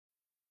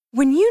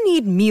When you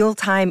need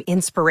mealtime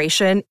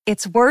inspiration,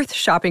 it's worth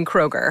shopping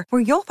Kroger,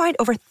 where you'll find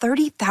over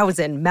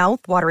 30,000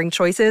 mouth-watering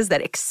choices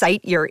that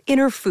excite your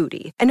inner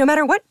foodie. And no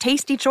matter what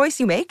tasty choice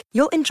you make,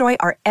 you'll enjoy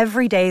our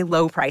everyday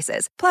low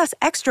prices, plus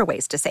extra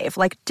ways to save,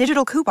 like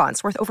digital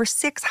coupons worth over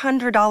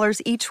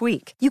 $600 each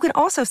week. You can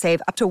also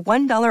save up to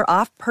 $1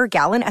 off per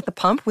gallon at the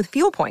pump with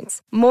fuel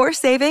points. More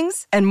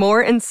savings and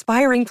more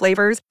inspiring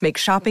flavors make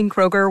shopping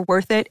Kroger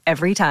worth it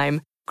every time.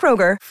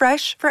 Kroger,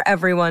 fresh for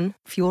everyone.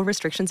 Fuel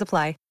restrictions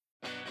apply.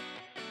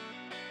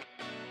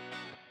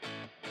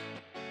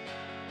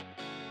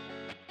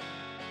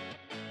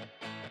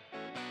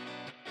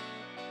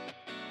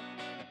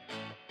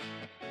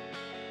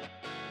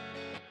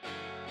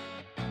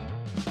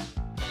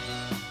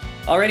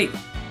 Alrighty,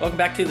 welcome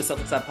back to the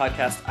Celtics Lab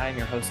podcast. I am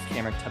your host,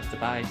 Cameron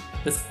Teptabai.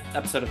 This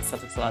episode of the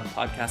Celtics Lab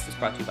podcast is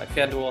brought to you by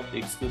FanDuel, the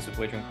exclusive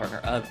wagering partner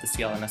of the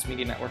CLNS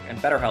Media Network, and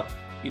BetterHelp.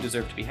 You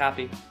deserve to be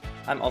happy.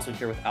 I'm also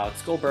here with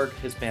Alex Goldberg.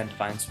 His band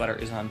Divine Sweater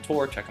is on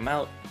tour. Check him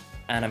out.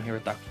 And I'm here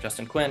with Dr.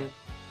 Justin Quinn.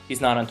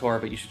 He's not on tour,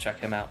 but you should check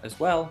him out as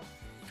well.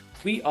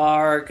 We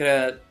are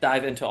going to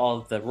dive into all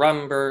of the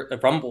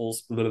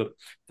rumbles, the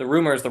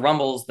rumors, the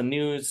rumbles, the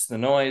news, the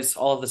noise,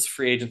 all of this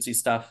free agency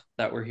stuff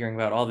that we're hearing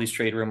about, all these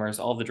trade rumors,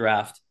 all of the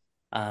draft,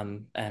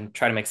 and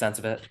try to make sense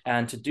of it.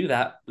 And to do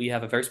that, we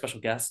have a very special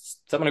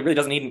guest, someone who really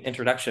doesn't need an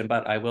introduction,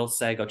 but I will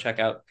say go check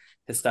out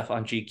his stuff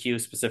on GQ,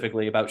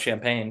 specifically about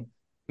champagne.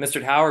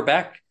 Mr. Howard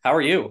Beck, how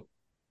are you?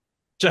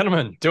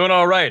 Gentlemen, doing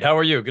all right. How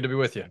are you? Good to be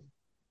with you.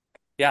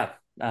 Yeah,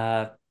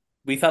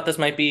 we thought this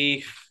might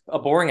be a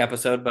boring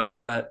episode,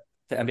 but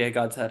the NBA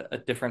gods had a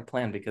different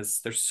plan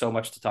because there's so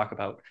much to talk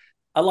about.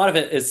 A lot of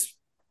it is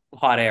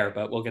hot air,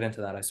 but we'll get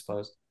into that, I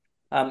suppose.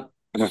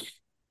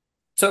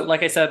 So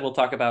like I said, we'll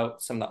talk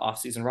about some of the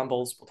offseason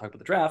rumbles. We'll talk about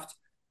the draft.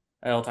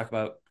 I'll talk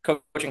about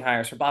coaching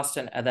hires for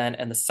Boston. And then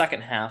in the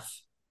second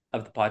half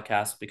of the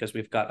podcast, because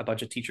we've got a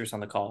bunch of teachers on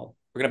the call,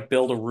 we're going to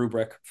build a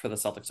rubric for the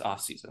Celtics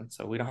offseason.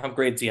 So we don't have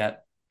grades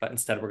yet, but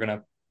instead we're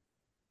going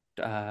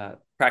to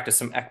practice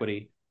some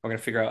equity. We're going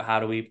to figure out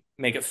how do we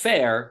make it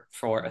fair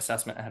for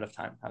assessment ahead of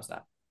time. How's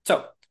that?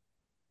 So,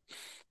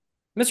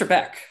 Mr.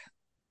 Beck,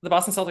 the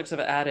Boston Celtics have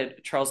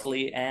added Charles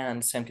Lee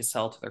and Sam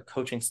Cassell to their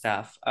coaching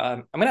staff.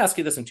 I'm going to ask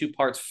you this in two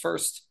parts.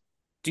 First,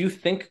 do you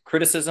think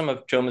criticism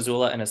of Joe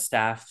Mazzulla and his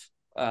staff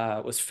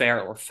was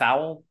fair or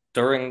foul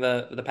during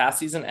the past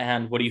season?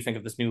 And what do you think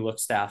of this new look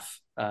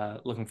staff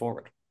looking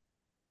forward?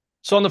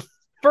 So on the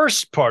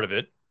first part of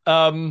it,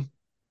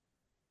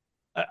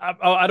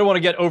 I don't want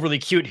to get overly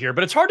cute here,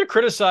 but it's hard to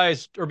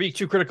criticize or be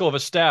too critical of a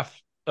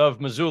staff of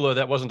Mazzulla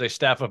that wasn't a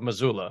staff of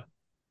Mazzulla,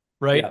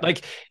 right? Yeah.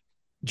 Like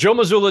Joe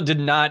Mazzulla did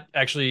not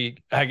actually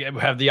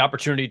have the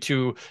opportunity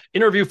to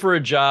interview for a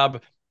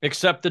job,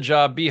 accept the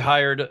job, be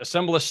hired,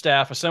 assemble a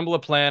staff, assemble a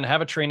plan,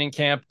 have a training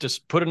camp,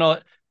 just put it all.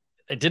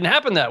 It didn't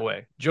happen that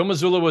way. Joe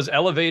Mazzulla was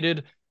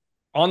elevated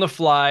on the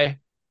fly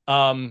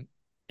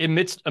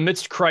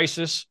amidst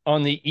crisis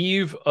on the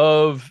eve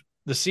of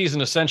the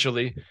season,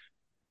 essentially,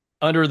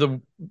 under the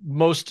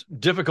most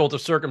difficult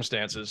of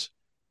circumstances.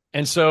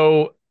 And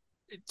so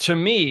to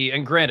me,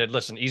 and granted,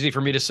 listen, easy for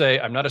me to say,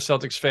 I'm not a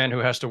Celtics fan who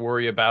has to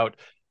worry about,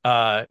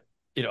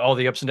 all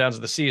the ups and downs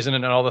of the season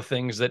and all the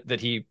things that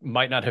he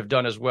might not have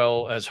done as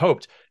well as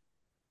hoped.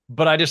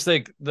 But I just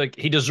think like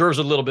he deserves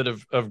a little bit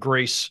of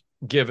grace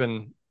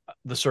given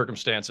the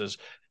circumstances.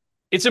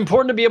 It's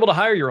important to be able to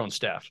hire your own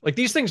staff. Like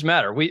these things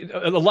matter.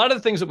 A lot of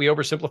the things that we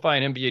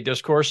oversimplify in NBA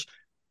discourse,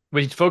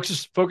 we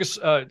focus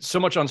so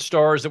much on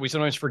stars that we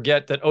sometimes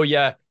forget that, oh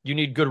yeah, you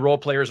need good role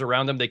players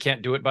around them. They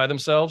can't do it by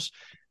themselves.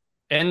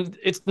 And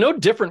it's no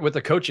different with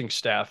the coaching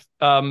staff.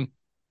 Greg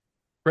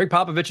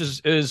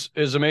Popovich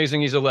is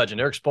amazing. He's a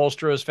legend. Eric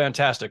Spoelstra is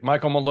fantastic.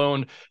 Michael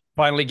Malone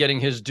finally getting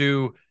his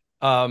due,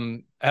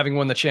 having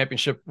won the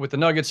championship with the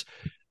Nuggets.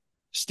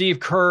 Steve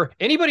Kerr,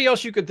 anybody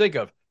else you could think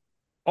of.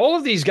 All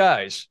of these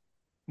guys,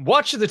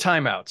 watch the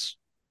timeouts.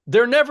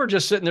 They're never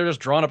just sitting there,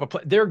 just drawing up a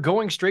play. They're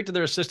going straight to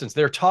their assistants.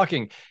 They're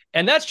talking.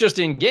 And that's just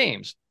in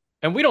games.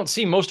 And we don't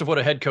see most of what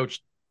a head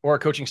coach or a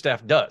coaching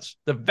staff does.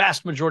 The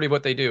vast majority of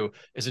what they do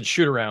is in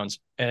shoot-arounds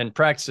and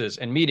practices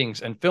and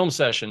meetings and film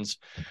sessions.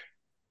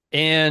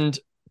 And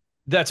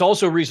that's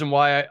also a reason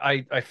why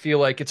I feel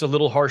like it's a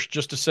little harsh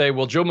just to say,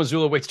 well, Joe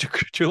Mazzulla waits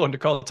too long to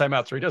call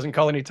timeouts, or he doesn't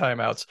call any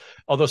timeouts.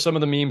 Although some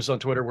of the memes on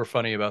Twitter were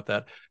funny about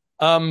that.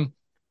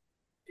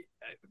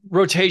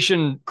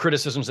 Rotation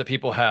criticisms that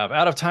people have,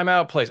 out of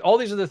timeout plays, all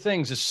these other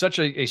things is such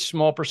a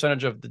small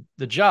percentage of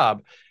the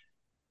job.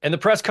 And the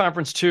press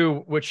conference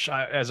too, which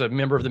as a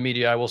member of the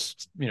media, I will,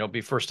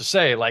 be first to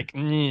say, like,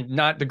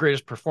 not the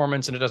greatest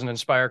performance and it doesn't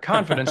inspire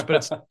confidence,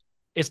 but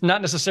it's not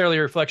necessarily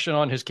a reflection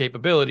on his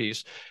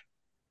capabilities.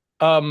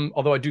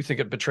 Although I do think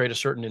it betrayed a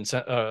certain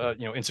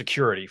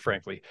insecurity,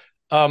 frankly.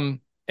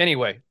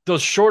 Anyway, the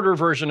shorter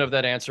version of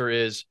that answer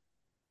is,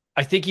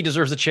 I think he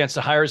deserves a chance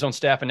to hire his own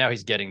staff, and now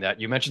he's getting that.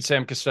 You mentioned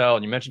Sam Cassell,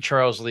 and you mentioned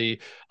Charles Lee.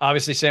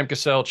 Obviously, Sam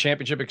Cassell,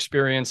 championship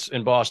experience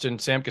in Boston.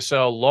 Sam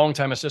Cassell,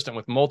 longtime assistant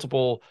with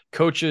multiple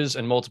coaches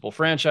and multiple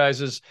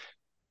franchises.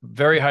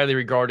 Very highly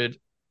regarded.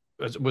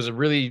 was a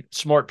really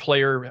smart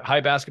player,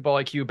 high basketball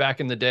IQ back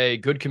in the day,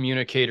 good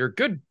communicator,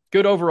 good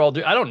overall.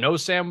 I don't know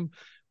Sam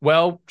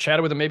well,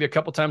 chatted with him maybe a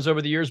couple times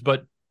over the years,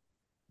 but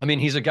I mean,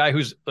 he's a guy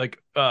who's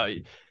like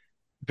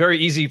very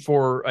easy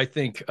for, I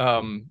think,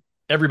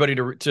 everybody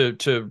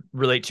to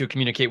relate to,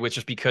 communicate with,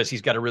 just because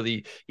he's got a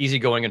really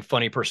easygoing and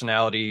funny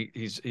personality.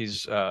 He's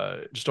just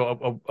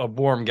a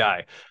warm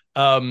guy.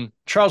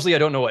 Charles Lee, I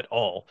don't know at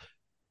all,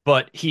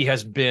 but he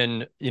has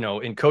been,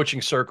 in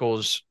coaching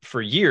circles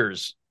for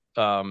years,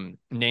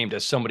 named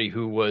as somebody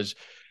who was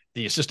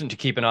the assistant to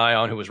keep an eye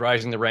on, who was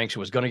rising the ranks, who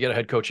was going to get a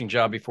head coaching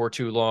job before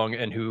too long,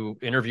 and who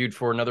interviewed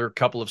for another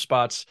couple of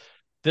spots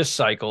this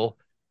cycle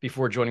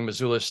before joining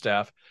Mazzulla's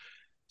staff.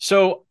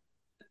 So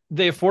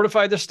they have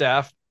fortified the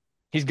staff.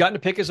 He's gotten to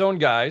pick his own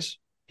guys.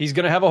 He's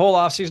going to have a whole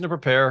offseason to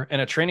prepare and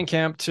a training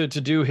camp to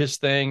do his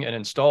thing and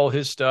install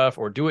his stuff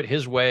or do it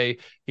his way.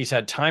 He's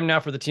had time now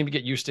for the team to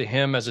get used to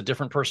him as a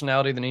different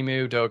personality than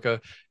Ime Udoka.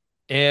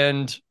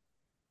 And,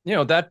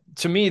 that,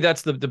 to me,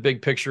 that's the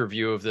big picture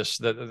view of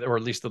this, or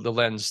at least the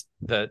lens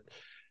that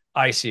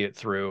I see it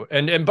through.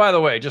 And by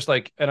the way, just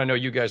like, and I know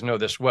you guys know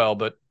this well,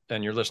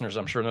 and your listeners,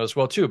 I'm sure, know this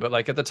well too, but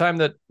like at the time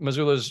that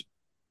Mazzulla's,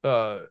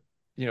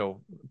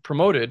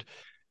 promoted,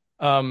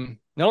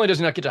 not only does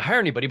he not get to hire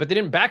anybody, but they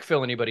didn't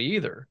backfill anybody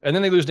either. And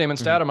then they lose Damon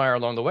Stoudemire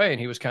along the way, and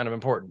he was kind of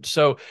important.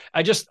 So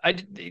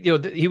he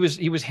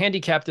was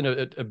handicapped in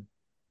a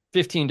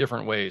 15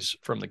 different ways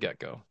from the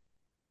get-go.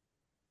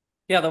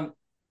 Yeah,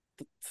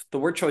 the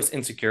word choice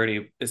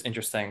insecurity is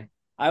interesting.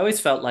 I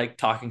always felt like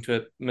talking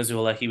to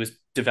Mazzulla, he was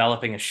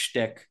developing a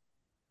shtick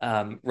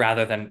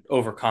rather than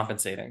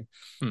overcompensating.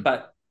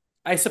 But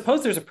I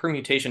suppose there's a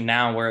permutation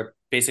now where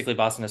basically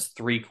Boston has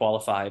 3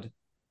 qualified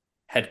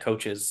head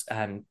coaches,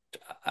 and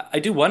I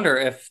do wonder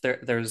if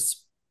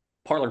there's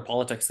parlor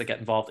politics that get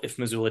involved if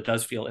Mazzulla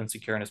does feel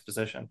insecure in his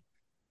position.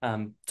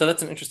 So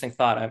that's an interesting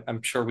thought.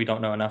 I'm sure we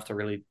don't know enough to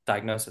really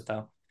diagnose it,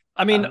 though.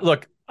 I mean,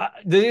 look,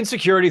 the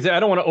insecurity, I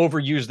don't want to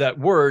overuse that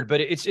word, but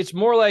it's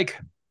more like,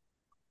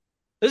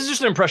 this is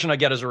just an impression I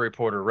get as a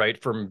reporter, right?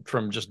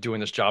 From just doing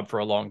this job for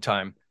a long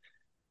time.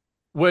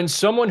 When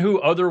someone who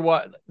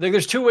otherwise, like,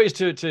 there's 2 ways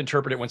to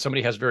interpret it when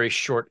somebody has very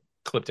short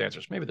clipped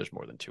answers. Maybe there's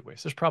more than 2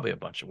 ways. There's probably a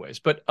bunch of ways,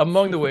 but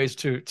among the ways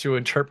to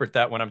interpret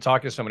that when I'm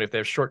talking to somebody, if they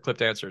have short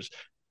clipped answers,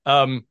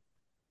 they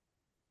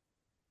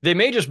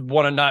may just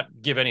want to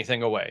not give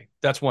anything away.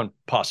 That's one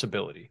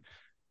possibility.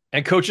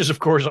 And coaches, of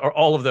course,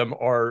 all of them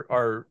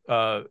are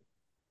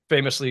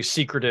famously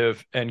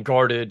secretive and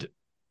guarded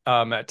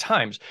at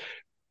times.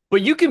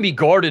 But you can be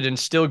guarded and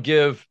still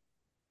give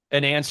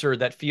an answer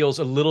that feels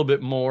a little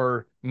bit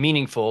more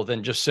meaningful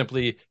than just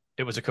simply,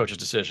 it was a coach's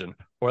decision,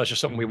 or that's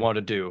just something we want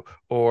to do,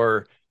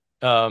 or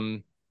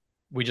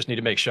we just need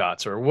to make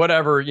shots, or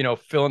whatever,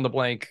 fill in the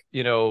blank,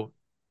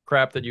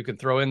 crap that you can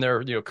throw in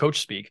there, coach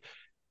speak.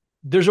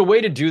 There's a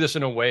way to do this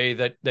in a way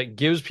that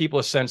gives people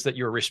a sense that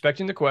you're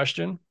respecting the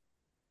question,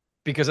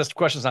 because that's the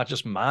question is not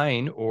just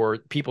mine or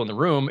people in the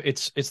room.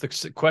 It's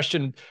the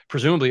question,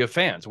 presumably, of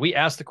fans. We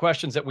ask the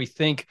questions that we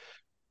think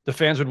the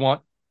fans would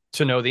want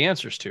to know the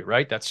answers to,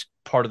 right? That's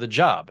part of the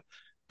job.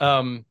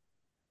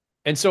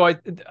 And so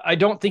I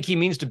don't think he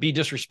means to be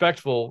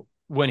disrespectful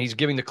when he's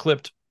giving the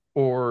clipped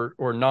or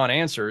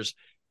non-answers,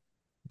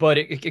 but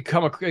it can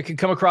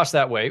come across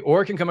that way,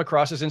 or it can come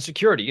across as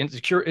insecurity.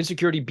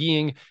 Insecurity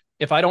being,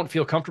 if I don't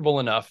feel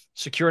comfortable enough,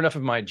 secure enough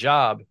in my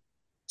job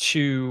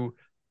to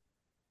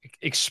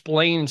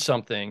explain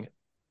something,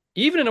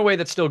 even in a way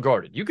that's still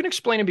guarded. You can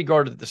explain and be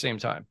guarded at the same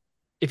time.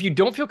 If you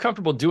don't feel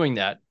comfortable doing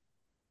that,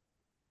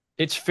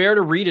 it's fair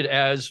to read it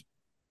as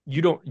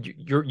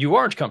you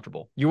aren't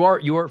comfortable. You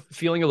are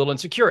feeling a little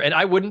insecure. And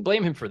I wouldn't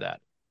blame him for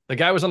that. The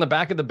guy was on the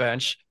back of the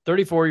bench,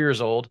 34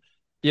 years old,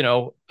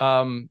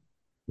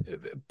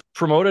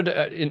 promoted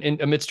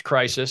in amidst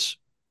crisis,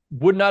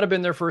 would not have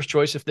been their first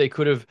choice if they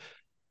could have,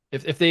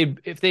 if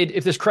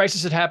this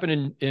crisis had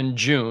happened in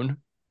June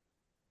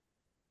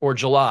or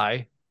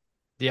July,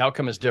 the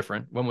outcome is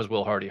different. When was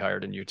Will Hardy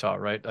hired in Utah,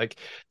 right? Like,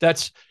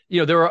 that's,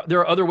 there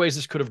are other ways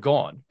this could have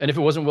gone. And if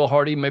it wasn't Will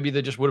Hardy, maybe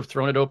they just would have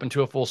thrown it open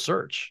to a full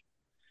search.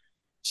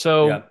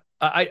 So yeah.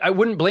 I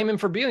wouldn't blame him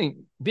for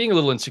being a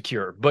little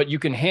insecure, but you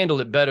can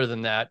handle it better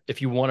than that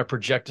if you want to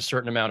project a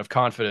certain amount of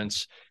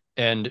confidence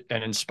and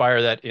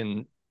inspire that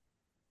in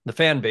the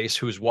fan base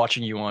who's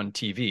watching you on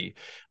TV.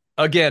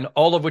 Again,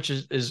 all of which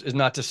is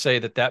not to say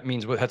that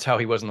means that's how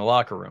he was in the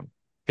locker room.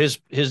 His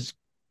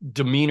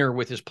demeanor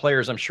with his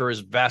players, I'm sure, is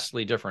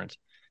vastly different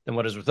than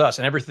what is with us.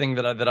 And everything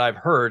that I've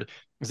heard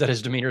is that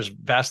his demeanor is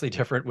vastly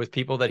different with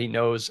people that he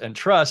knows and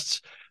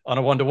trusts on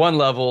a one-to-one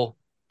level,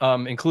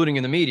 including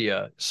in the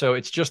media. So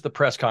it's just the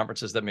press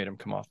conferences that made him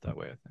come off that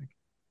way, I think.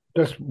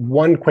 Just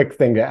one quick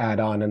thing to add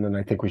on, and then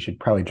I think we should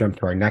probably jump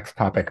to our next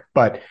topic.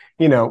 But,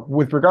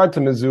 with regard to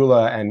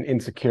Mazzulla and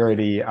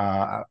insecurity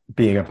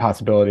being a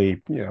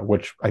possibility,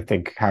 which I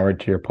think, Howard,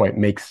 to your point,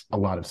 makes a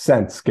lot of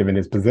sense given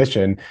his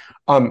position.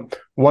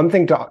 One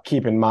thing to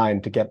keep in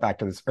mind, to get back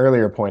to this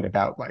earlier point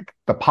about like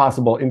the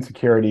possible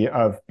insecurity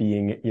of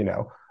being,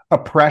 a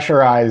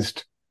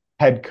pressurized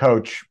head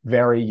coach,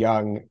 very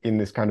young in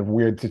this kind of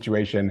weird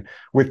situation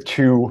with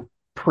two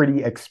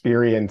pretty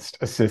experienced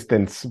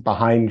assistants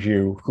behind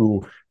you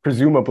who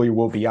presumably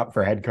will be up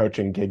for head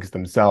coaching gigs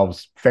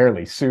themselves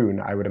fairly soon.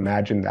 I would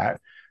imagine that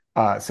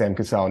Sam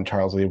Cassell and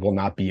Charles Lee will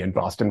not be in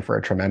Boston for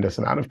a tremendous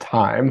amount of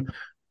time.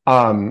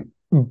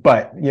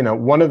 But,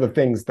 one of the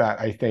things that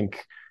I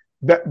think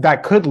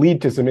that could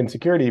lead to some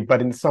insecurity,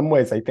 but in some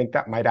ways, I think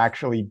that might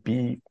actually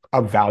be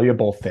a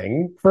valuable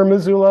thing for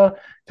Mazzulla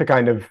to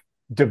kind of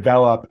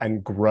develop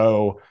and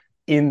grow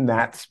in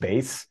that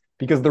space.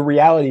 Because the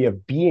reality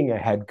of being a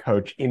head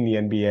coach in the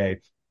NBA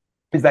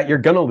is that you're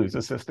going to lose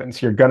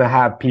assistants. You're going to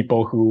have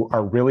people who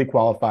are really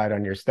qualified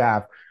on your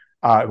staff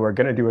who are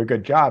going to do a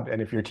good job.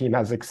 And if your team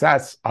has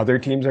success, other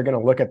teams are going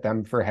to look at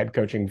them for head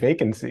coaching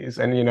vacancies.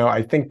 And,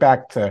 I think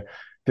back to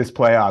this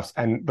playoffs,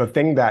 and the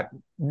thing that,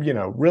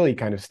 really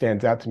kind of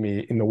stands out to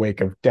me in the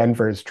wake of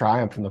Denver's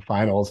triumph in the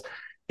finals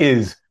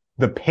is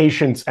the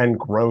patience and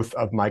growth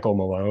of Michael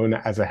Malone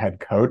as a head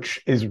coach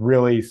is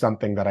really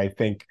something that I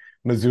think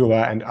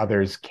Mazzulla and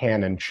others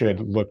can and should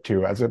look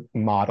to as a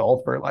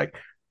model for like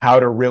how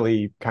to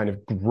really kind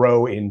of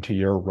grow into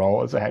your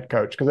role as a head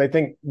coach. Because I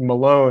think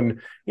Malone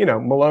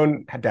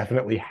had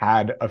definitely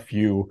had a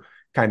few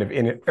kind of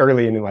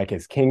early in like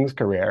his Kings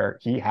career,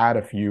 he had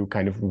a few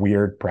kind of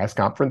weird press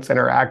conference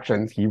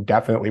interactions. He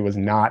definitely was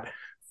not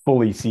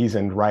fully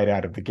seasoned right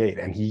out of the gate.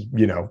 And he,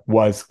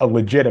 was a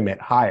legitimate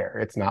hire.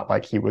 It's not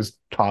like he was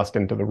tossed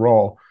into the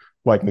role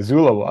like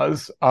Mazzulla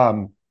was.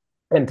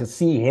 And to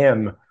see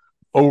him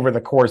over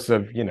the course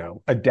of,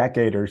 a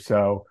decade or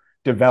so,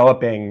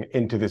 developing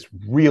into this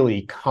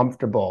really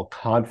comfortable,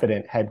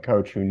 confident head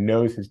coach who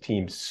knows his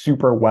team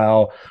super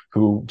well,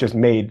 who just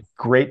made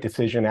great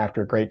decision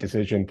after great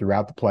decision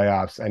throughout the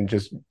playoffs and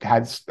just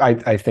has,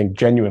 I think,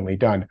 genuinely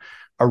done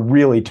a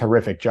really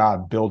terrific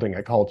job building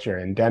a culture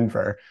in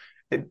Denver.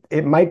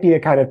 It might be a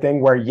kind of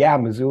thing where,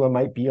 Mazzulla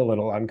might be a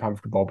little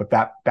uncomfortable, but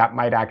that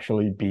might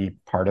actually be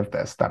part of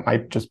this. That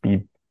might just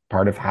be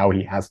part of how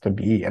he has to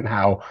be and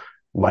how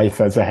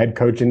life as a head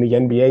coach in the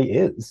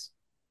NBA is.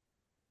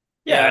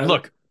 Yeah, and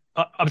look,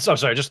 I'm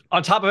sorry, just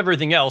on top of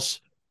everything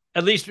else,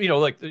 at least,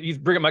 like you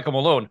bring up Michael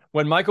Malone.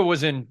 When Michael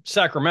was in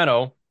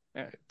Sacramento,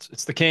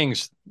 it's the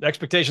Kings. The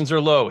expectations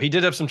are low. He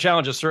did have some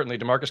challenges, certainly.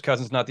 DeMarcus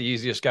Cousins, not the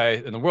easiest guy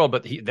in the world,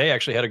 but they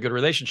actually had a good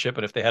relationship.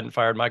 And if they hadn't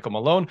fired Michael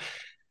Malone,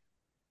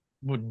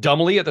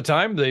 dumbly at the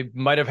time, they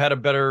might have had a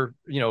better,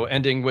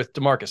 ending with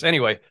DeMarcus.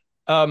 Anyway,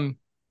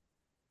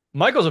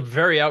 Michael's a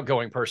very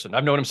outgoing person.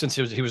 I've known him since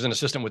he was an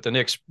assistant with the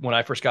Knicks when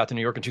I first got to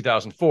New York in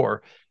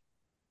 2004.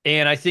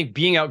 And I think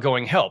being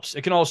outgoing helps.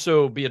 It can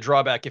also be a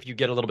drawback if you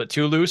get a little bit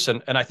too loose.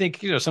 And I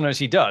think, sometimes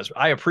he does.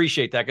 I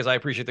appreciate that because I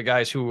appreciate the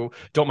guys who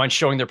don't mind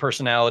showing their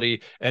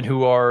personality and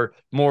who are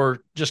more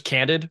just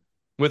candid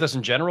with us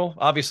in general.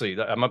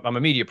 Obviously, I'm a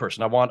media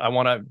person. I want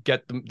to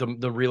get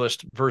the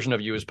realest version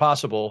of you as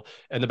possible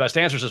and the best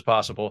answers as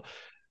possible.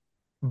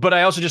 But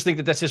I also just think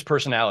that that's his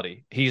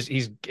personality.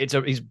 He's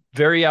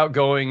very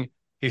outgoing.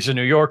 He's a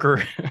New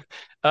Yorker.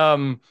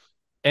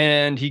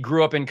 And he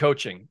grew up in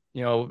coaching.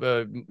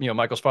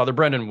 Michael's father,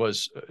 Brendan,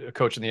 was a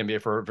coach in the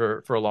NBA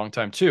for a long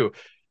time too.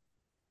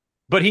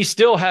 But he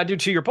still had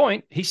to your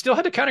point, he still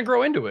had to kind of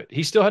grow into it.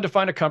 He still had to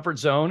find a comfort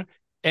zone,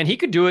 and he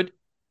could do it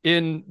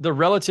in the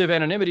relative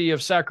anonymity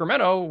of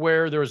Sacramento,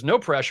 where there was no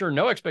pressure,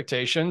 no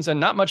expectations, and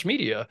not much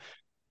media.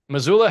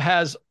 Mazzulla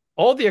has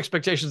all the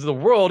expectations of the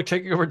world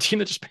taking over a team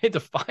that just made the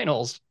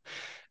finals,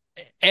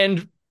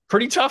 and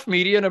pretty tough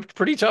media and a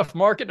pretty tough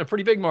market and a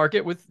pretty big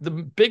market with the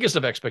biggest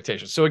of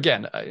expectations. So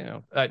again,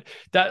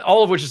 that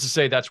all of which is to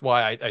say that's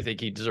why I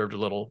think he deserved a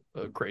little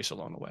grace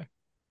along the way.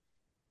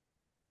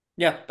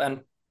 Yeah, and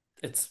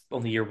it's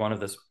only year one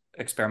of this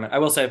experiment. I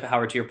will say,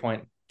 Howard, to your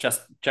point,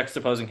 just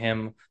juxtaposing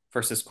him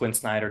versus Quinn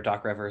Snyder,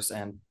 Doc Rivers,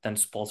 and then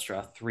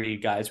Spoelstra, three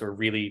guys who are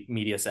really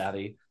media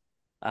savvy.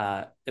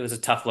 It was a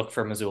tough look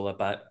for Mazzulla,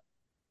 but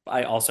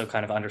I also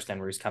kind of understand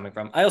where he's coming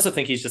from. I also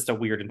think he's just a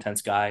weird,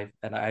 intense guy,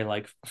 and I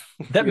like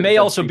that. May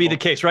also be the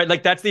case, right?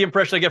 Like that's the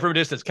impression I get from a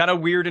distance. Kind of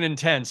weird and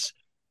intense,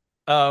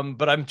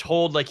 but I'm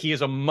told like he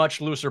is a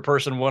much looser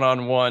person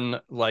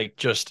one-on-one, like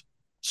just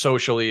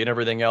socially and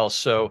everything else.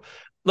 So,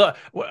 look,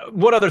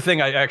 one other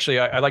thing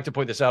I like to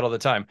point this out all the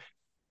time.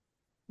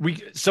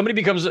 Somebody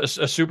becomes a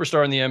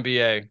superstar in the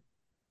NBA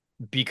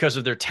because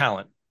of their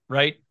talent,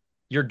 right?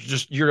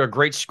 You're a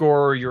great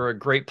scorer, you're a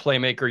great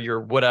playmaker, you're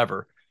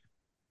whatever.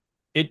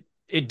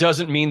 It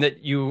doesn't mean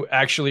that you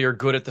actually are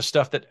good at the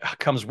stuff that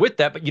comes with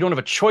that, but you don't have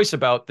a choice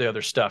about the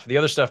other stuff. The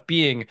other stuff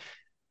being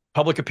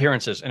public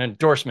appearances and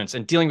endorsements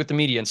and dealing with the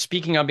media and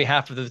speaking on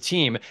behalf of the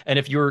team. And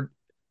if you are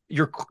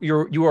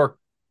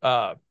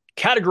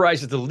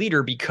categorized as the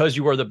leader because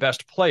you are the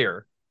best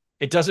player,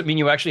 it doesn't mean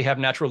you actually have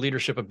natural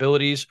leadership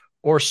abilities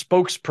or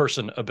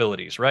spokesperson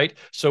abilities, right?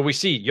 So we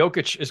see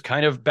Jokic is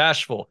kind of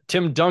bashful.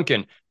 Tim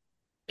Duncan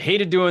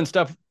hated doing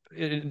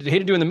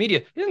the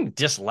media. He didn't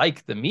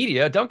dislike the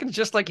media. Duncan's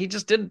just like, he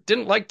just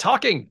didn't like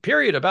talking,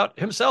 period, about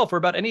himself or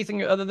about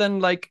anything other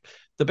than like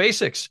the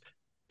basics.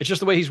 It's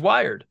just the way he's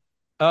wired.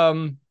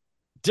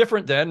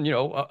 Different than,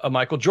 a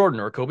Michael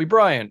Jordan or a Kobe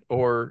Bryant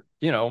or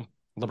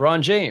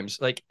LeBron James.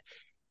 Like,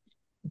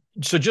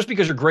 so just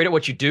because you're great at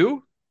what you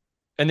do,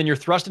 and then you're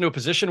thrust into a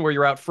position where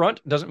you're out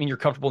front, doesn't mean you're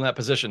comfortable in that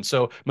position.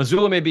 So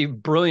Mazzulla may be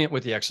brilliant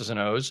with the X's and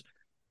O's,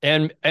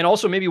 and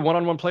also maybe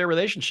one-on-one player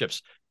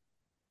relationships.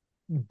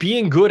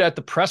 Being good at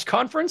the press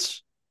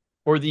conference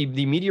or the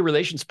media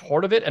relations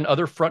part of it and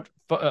other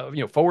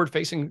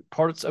forward-facing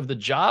parts of the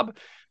job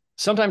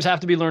sometimes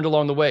have to be learned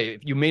along the way.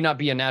 You may not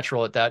be a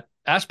natural at that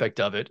aspect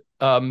of it.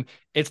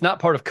 It's not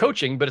part of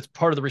coaching, but it's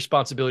part of the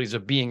responsibilities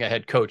of being a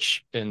head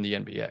coach in the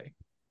NBA.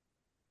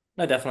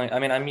 No, definitely. I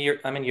mean,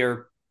 I'm in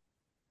year,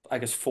 I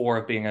guess, 4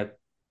 of being a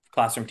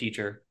classroom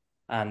teacher,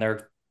 and there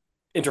are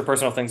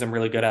interpersonal things I'm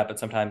really good at, but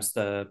sometimes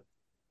the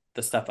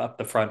stuff up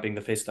the front, being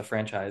the face of the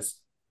franchise,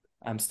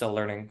 I'm still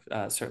learning,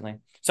 certainly.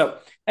 So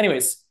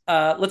anyways,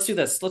 let's do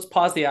this. Let's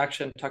pause the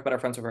action, talk about our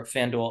friends over at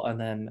FanDuel, and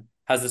then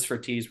how's this for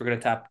a tease? We're going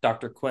to tap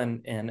Dr.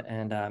 Quinn in,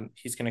 and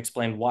he's going to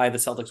explain why the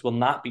Celtics will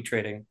not be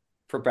trading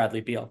for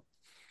Bradley Beal.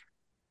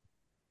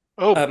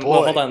 Oh, boy.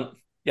 Well, hold on.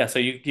 Yeah, so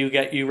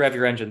you rev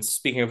your engines.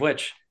 Speaking of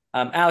which,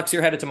 Alex,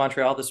 you're headed to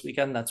Montreal this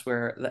weekend. That's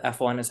where the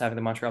F1 is having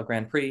the Montreal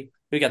Grand Prix.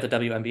 We got the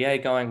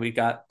WNBA going. We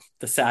got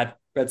the sad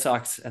Red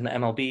Sox and the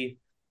MLB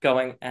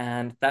going.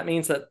 And that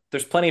means that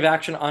there's plenty of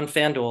action on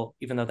FanDuel,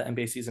 even though the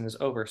NBA season is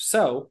over.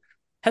 So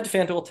head to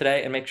FanDuel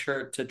today and make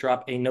sure to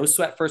drop a no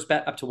sweat first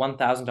bet up to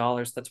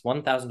 $1,000. That's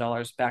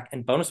 $1,000 back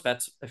in bonus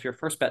bets if your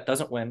first bet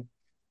doesn't win.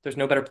 There's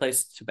no better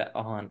place to bet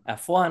on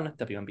F1,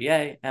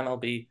 WNBA,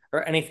 MLB,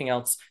 or anything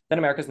else than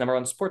America's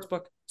 #1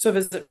 sportsbook. So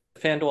visit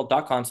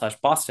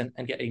FanDuel.com/Boston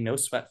and get a no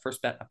sweat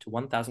first bet up to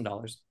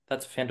 $1,000.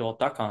 That's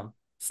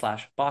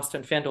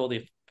FanDuel.com/Boston. FanDuel,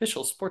 the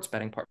official sports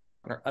betting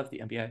partner of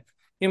the NBA.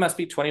 You must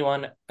be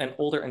 21 and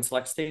older in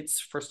select states.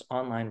 First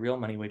online real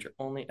money wager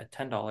only. A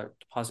 $10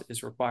 deposit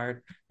is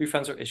required.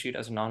 Refunds are issued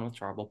as a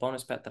non-withdrawable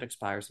bonus bet that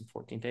expires in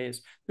 14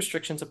 days.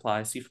 Restrictions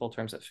apply. See full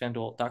terms at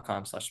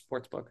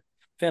FanDuel.com/sportsbook.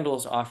 FanDuel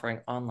is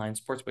offering online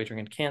sports wagering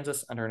in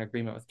Kansas under an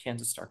agreement with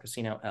Kansas Star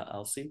Casino,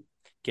 LLC.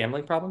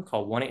 Gambling problem?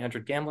 Call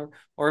 1-800-GAMBLER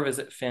or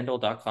visit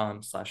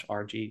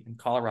FanDuel.com/RG in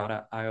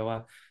Colorado,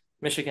 Iowa,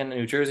 Michigan,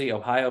 New Jersey,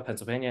 Ohio,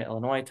 Pennsylvania,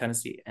 Illinois,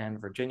 Tennessee, and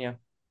Virginia.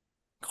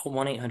 Call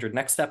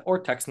 1-800-NEXT-STEP or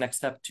text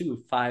NEXT-STEP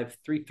to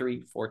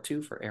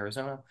 53342 for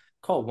Arizona.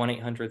 Call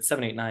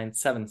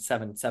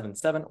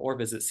 1-800-789-7777 or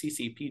visit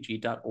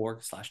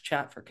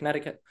ccpg.org/chat for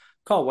Connecticut.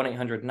 Call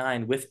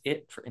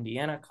 1-800-9-WITH-IT for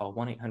Indiana. Call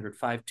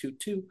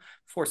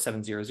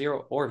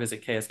 1-800-522-4700 or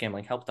visit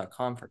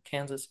ksgamblinghelp.com for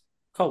Kansas.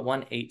 Call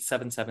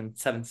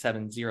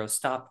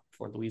 1-877-770-STOP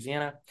for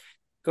Louisiana.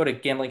 Go to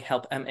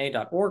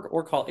gamblinghelpma.org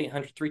or call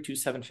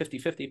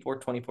 800-327-5050 for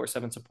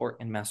 24/7 support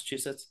in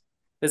Massachusetts.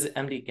 Visit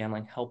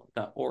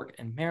mdgamblinghelp.org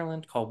in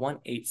Maryland. Call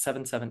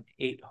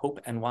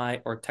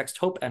 1-877-8-HOPE-NY or text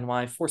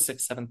HOPE-NY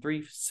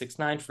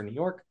 467369 for New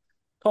York.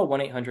 Call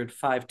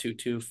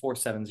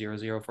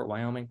 1-800-522-4700 for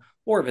Wyoming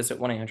or visit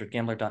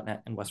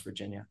 1-800-GAMBLER.net in West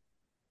Virginia.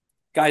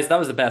 Guys, that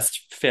was the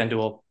best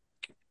FanDuel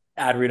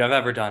ad read I've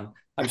ever done.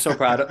 I'm so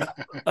proud of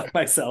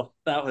myself.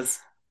 That was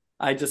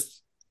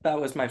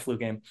my flu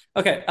game.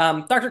 Okay,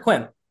 Dr.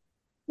 Quinn,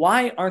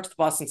 why aren't the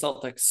Boston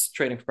Celtics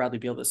trading for Bradley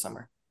Beal this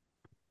summer?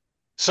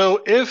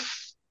 So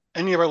if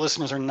any of our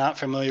listeners are not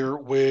familiar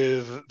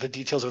with the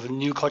details of the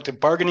new collective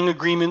bargaining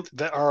agreement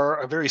that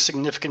are a very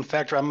significant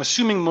factor, I'm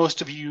assuming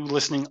most of you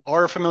listening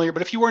are familiar,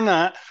 but if you are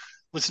not,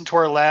 listen to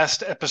our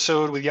last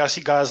episode with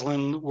Yossi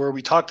Goslin where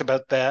we talked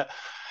about that.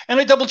 And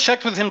I double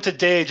checked with him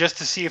today just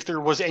to see if there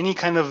was any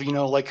kind of,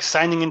 like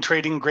signing and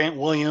trading Grant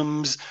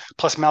Williams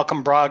plus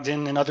Malcolm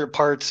Brogdon and other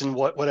parts and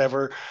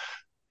whatever.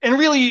 And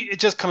really, it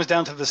just comes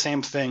down to the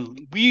same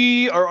thing.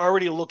 We are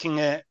already looking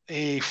at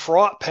a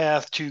fraught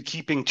path to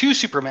keeping 2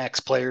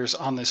 Supermax players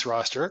on this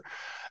roster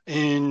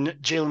in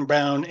Jaylen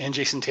Brown and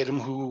Jason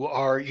Tatum, who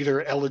are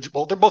either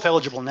eligible. They're both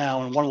eligible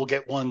now, and one will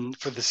get one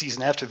for the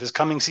season after this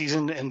coming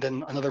season, and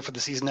then another for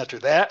the season after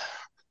that.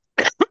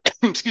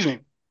 Excuse me.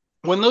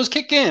 When those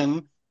kick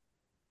in,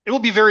 it will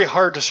be very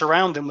hard to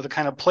surround them with the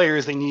kind of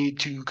players they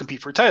need to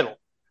compete for a title.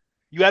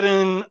 You add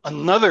in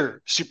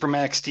another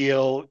Supermax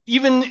deal,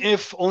 even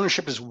if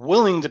ownership is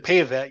willing to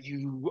pay that,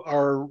 you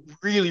are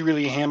really,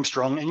 really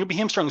hamstrung, and you'll be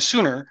hamstrung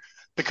sooner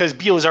because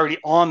Beal is already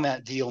on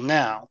that deal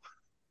now,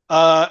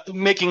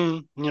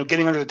 making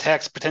getting under the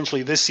tax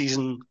potentially this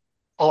season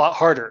a lot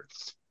harder.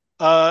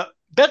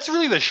 That's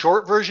really the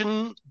short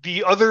version.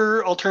 The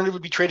other alternative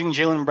would be trading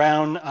Jaylen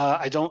Brown.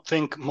 I don't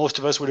think most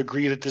of us would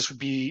agree that this would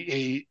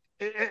be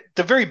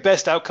the very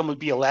best outcome would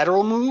be a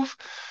lateral move.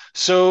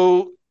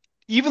 So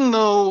even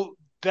though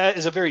that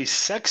is a very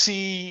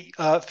sexy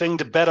thing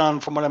to bet on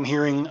from what I'm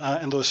hearing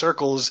in those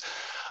circles,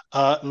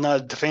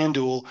 not to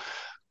FanDuel.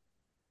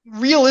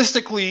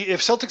 Realistically,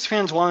 if Celtics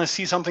fans want to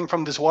see something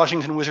from this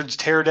Washington Wizards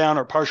teardown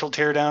or partial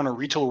teardown or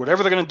retool or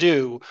whatever they're going to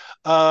do,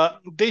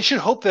 they should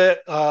hope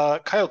that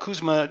Kyle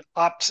Kuzma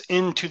opts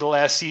into the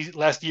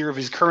last year of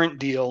his current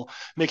deal,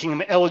 making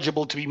him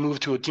eligible to be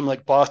moved to a team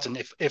like Boston.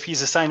 If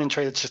he's a sign and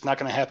trade, it's just not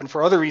going to happen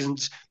for other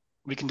reasons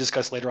we can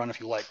discuss later on if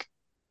you like.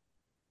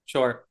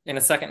 Sure. In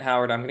a second,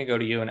 Howard, I'm going to go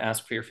to you and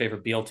ask for your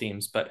favorite Beal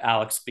teams. But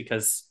Alex,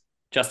 because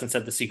Justin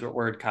said the secret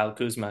word, Kyle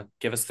Kuzma.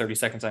 Give us 30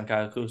 seconds on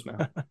Kyle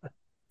Kuzma.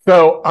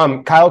 So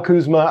Kyle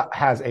Kuzma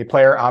has a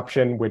player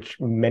option, which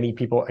many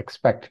people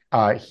expect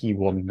he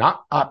will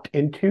not opt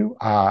into.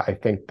 I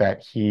think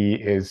that he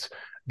is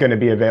going to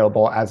be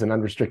available as an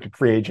unrestricted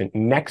free agent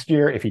next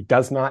year if he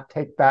does not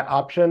take that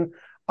option.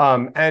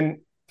 And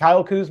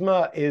Kyle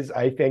Kuzma is,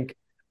 I think,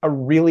 a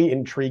really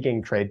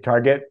intriguing trade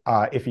target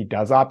if he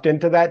does opt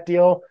into that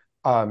deal.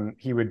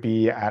 He would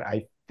be at,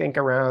 I think,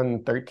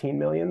 around 13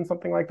 million,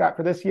 something like that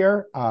for this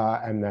year,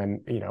 and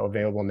then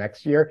available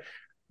next year.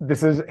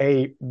 This is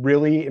a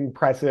really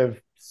impressive,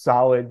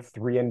 solid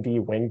 3-and-D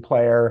wing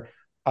player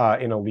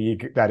in a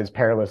league that is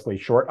perilously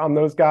short on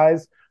those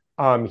guys.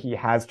 He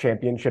has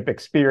championship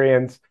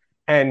experience,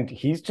 and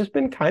he's just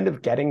been kind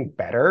of getting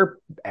better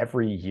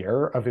every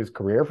year of his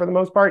career for the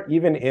most part.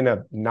 Even in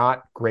a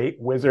not great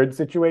Wizards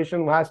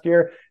situation last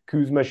year,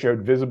 Kuzma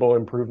showed visible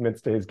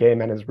improvements to his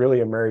game and has really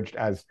emerged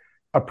as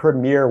a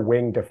premier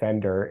wing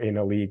defender in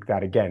a league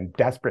that, again,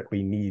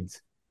 desperately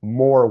needs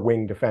more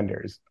wing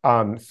defenders.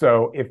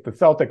 So if the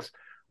Celtics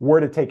were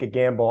to take a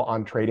gamble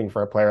on trading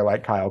for a player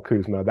like Kyle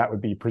Kuzma, that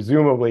would be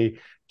presumably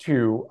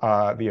to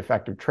the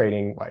effect of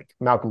trading like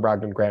Malcolm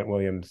Brogdon, Grant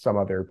Williams, some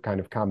other kind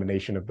of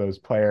combination of those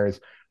players.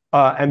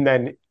 And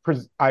then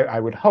I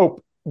would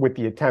hope with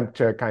the attempt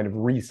to kind of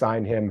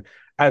re-sign him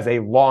as a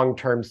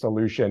long-term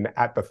solution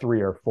at the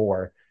 3 or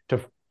 4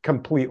 to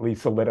completely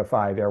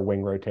solidify their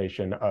wing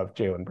rotation of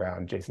Jaylen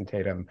Brown, Jason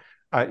Tatum.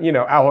 Al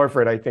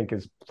Horford, I think,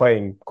 is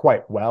playing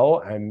quite well,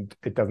 and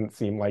it doesn't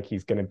seem like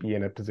he's going to be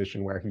in a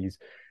position where he's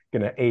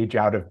going to age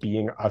out of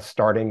being a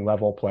starting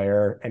level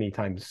player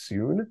anytime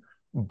soon.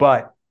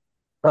 But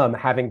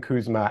having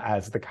Kuzma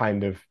as the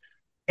kind of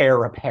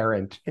heir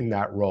apparent in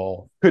that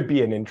role could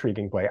be an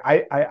intriguing play.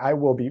 I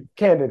will be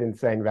candid in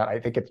saying that I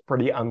think it's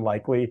pretty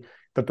unlikely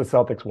that the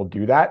Celtics will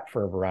do that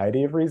for a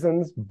variety of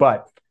reasons,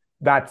 but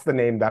that's the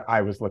name that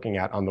I was looking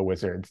at on the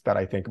Wizards that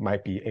I think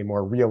might be a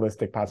more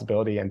realistic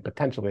possibility and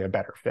potentially a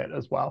better fit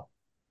as well.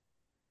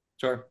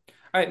 Sure.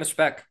 All right, Mr.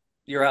 Beck,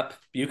 you're up.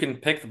 You can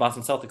pick the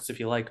Boston Celtics if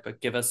you like,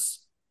 but give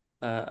us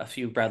a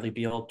few Bradley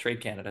Beal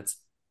trade candidates.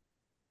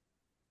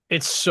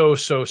 It's so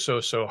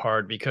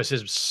hard because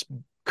his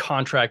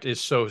contract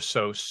is so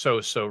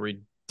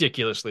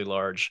ridiculously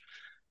large.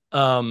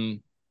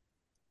 And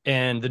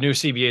the new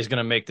CBA is going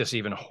to make this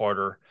even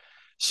harder.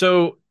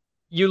 So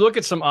you look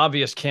at some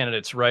obvious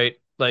candidates, right?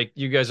 Like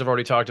you guys have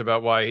already talked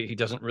about why he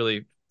doesn't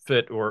really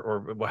fit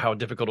or how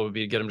difficult it would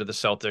be to get him to the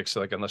Celtics,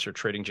 like unless you're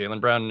trading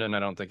Jaylen Brown, and I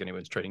don't think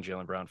anyone's trading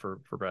Jaylen Brown for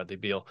Bradley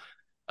Beal.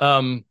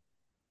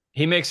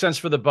 He makes sense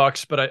for the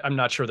Bucks, but I'm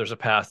not sure there's a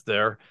path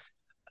there.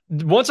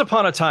 Once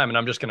upon a time, and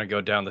I'm just going to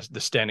go down the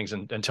standings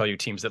and tell you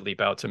teams that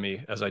leap out to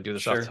me as I do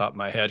this off the top of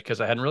my head,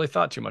 because I hadn't really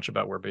thought too much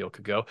about where Beal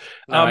could go.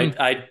 No,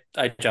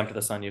 I jumped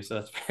this on you, so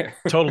that's fair.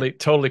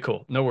 Totally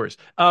cool. No worries.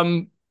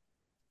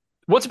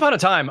 Once upon a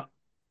time,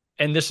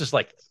 and this is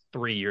like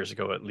 3 years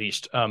ago at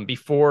least,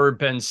 before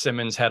Ben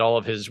Simmons had all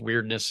of his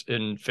weirdness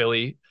in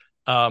Philly,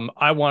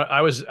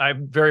 I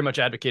very much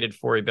advocated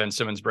for a Ben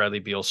Simmons Bradley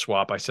Beal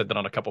swap. I said that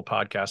on a couple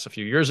podcasts a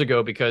few years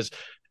ago because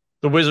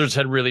the Wizards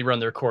had really run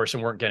their course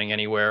and weren't getting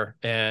anywhere.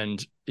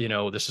 And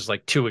this is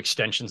like 2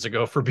 extensions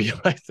ago for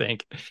Beal, I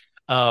think.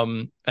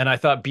 And I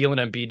thought Beal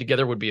and Embiid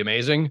together would be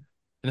amazing. And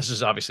this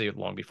is obviously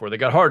long before they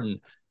got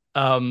Harden,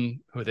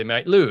 who they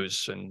might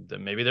lose, and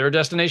then maybe they're a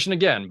destination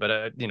again. But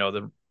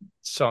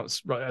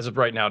as of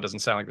right now, it doesn't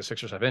sound like the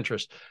Sixers have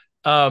interest.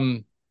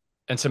 And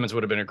Simmons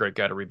would have been a great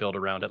guy to rebuild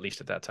around, at least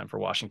at that time for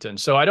Washington.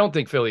 So I don't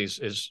think Philly's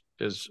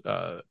is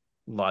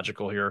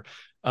logical here.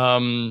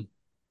 The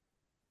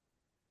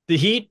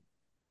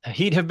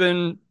Heat have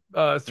been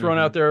thrown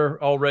out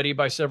there already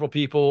by several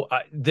people.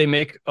 They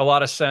make a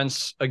lot of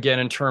sense again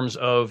in terms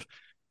of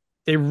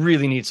they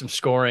really need some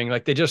scoring.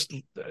 Like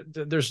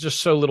there's just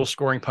so little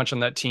scoring punch on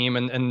that team.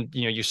 And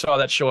you saw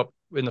that show up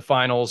in the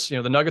finals.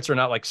 The Nuggets are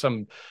not like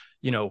some,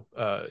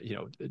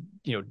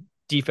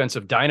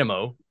 defensive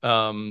dynamo.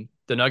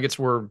 The Nuggets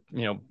were,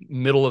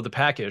 middle of the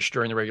pack-ish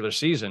during the regular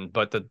season,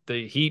 but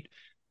the Heat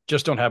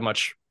just don't have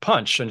much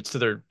punch. And it's to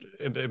their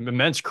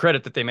immense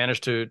credit that they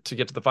managed to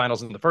get to the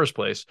finals in the first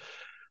place.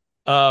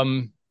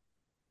 I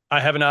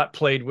have not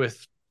played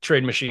with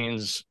trade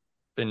machines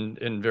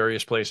in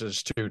various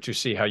places to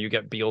see how you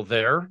get Beal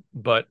there.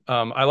 But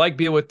I like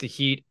Beal with the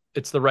Heat.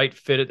 It's the right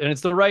fit. And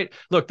it's the right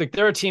look.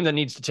 They're a team that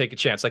needs to take a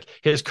chance. Like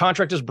his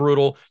contract is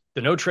brutal.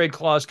 The no trade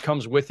clause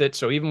comes with it.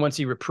 So even once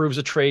he approves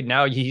a trade,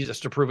 now he has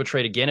to approve a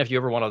trade again if you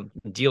ever want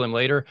to deal him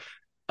later.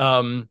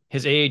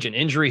 His age and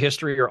injury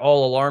history are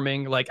all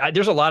alarming. Like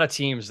there's a lot of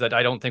teams that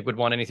I don't think would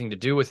want anything to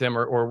do with him,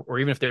 or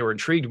even if they were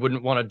intrigued,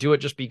 wouldn't want to do it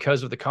just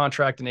because of the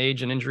contract and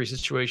age and injury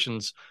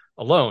situations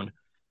alone.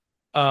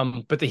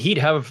 But the Heat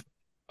have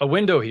a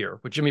window here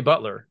with Jimmy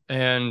Butler,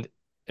 and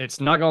it's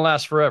not going to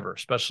last forever,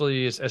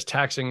 especially as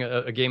taxing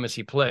a game as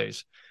he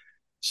plays.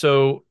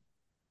 So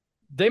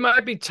they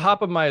might be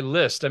top of my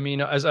list. I mean,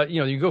 as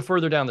you go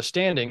further down the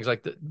standings,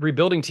 like the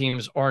rebuilding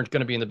teams aren't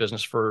going to be in the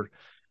business for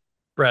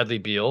Bradley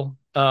Beal.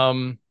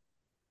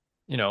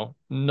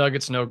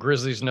 Nuggets no,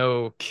 Grizzlies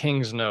no,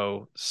 Kings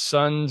no,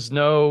 Suns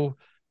no,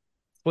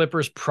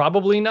 Clippers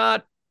probably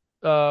not.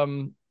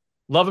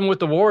 Love him with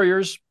the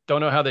Warriors.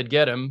 Don't know how they'd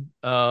get him.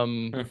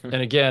 And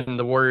again,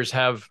 the Warriors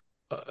have,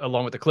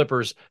 along with the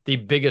Clippers, the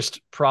biggest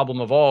problem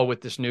of all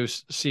with this new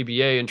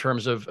CBA in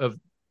terms of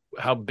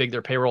how big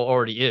their payroll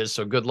already is.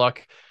 So good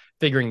luck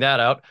figuring that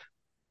out.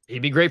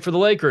 He'd be great for the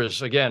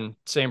Lakers. Again,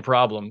 same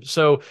problem.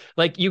 So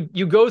like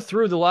you go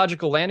through the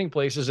logical landing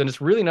places, and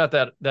it's really not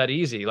that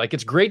easy. Like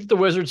it's great that the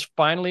Wizards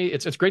finally,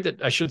 it's great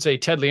that I should say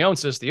Ted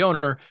Leonsis, the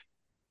owner,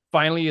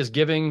 finally is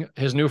giving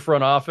his new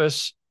front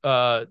office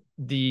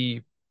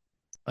the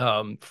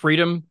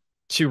freedom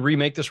to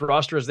remake this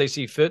roster as they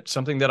see fit,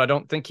 something that I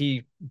don't think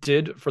he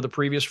did for the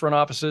previous front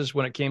offices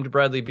when it came to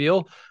Bradley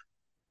Beal.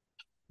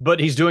 But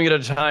he's doing it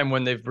at a time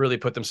when they've really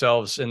put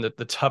themselves in the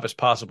toughest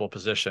possible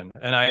position.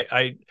 And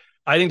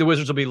I think the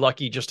Wizards will be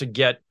lucky just to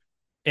get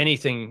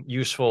anything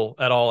useful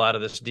at all out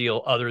of this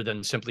deal other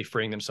than simply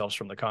freeing themselves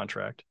from the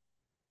contract.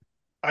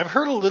 I've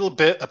heard a little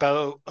bit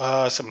about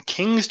some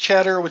Kings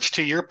chatter, which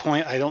to your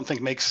point, I don't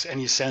think makes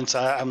any sense.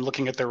 I'm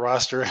looking at their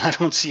roster and I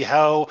don't see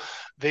how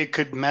they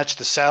could match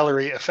the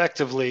salary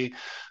effectively.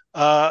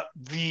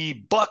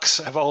 The Bucks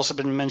have also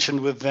been mentioned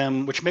with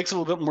them, which makes a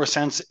little bit more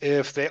sense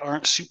if they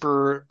aren't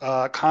super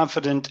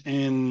confident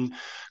in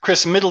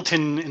Chris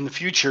Middleton in the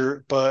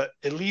future. But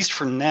at least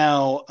for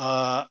now,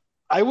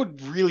 I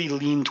would really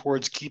lean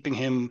towards keeping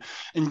him.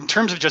 In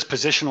terms of just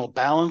positional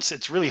balance,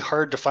 it's really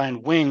hard to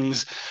find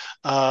wings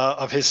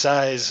of his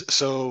size.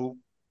 So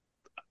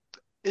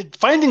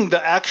finding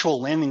the actual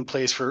landing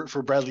place for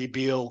Bradley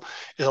Beal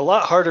is a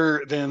lot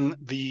harder than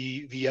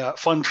the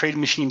fun trade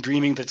machine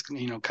dreaming that's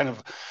kind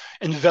of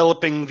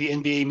enveloping the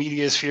NBA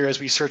media sphere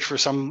as we search for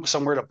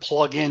somewhere to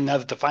plug in now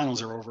that the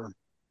finals are over.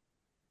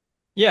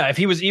 Yeah, if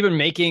he was even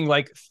making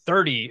like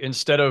 30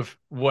 instead of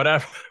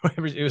whatever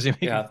it was,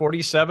 making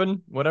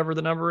 47, whatever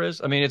the number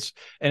is. I mean, it's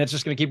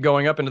just going to keep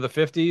going up into the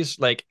 50s.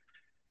 Like,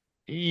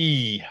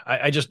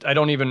 I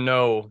don't even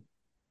know.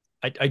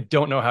 I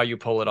don't know how you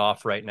pull it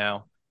off right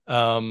now.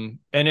 And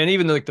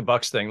even like the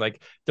Bucks thing,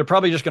 like they're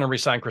probably just going to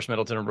re-sign Chris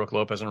Middleton and Brook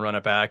Lopez and run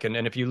it back. And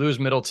if you lose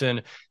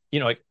Middleton,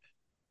 if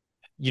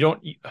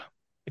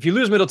you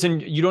lose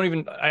Middleton,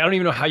 I don't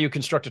even know how you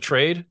construct a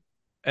trade,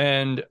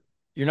 and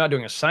you're not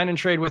doing a sign and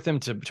trade with him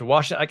to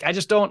Washington. Like I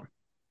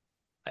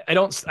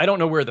don't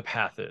know where the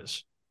path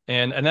is.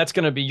 And that's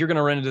going to be, you're going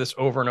to run into this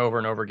over and over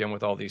and over again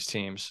with all these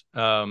teams.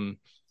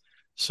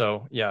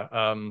 So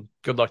yeah,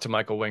 good luck to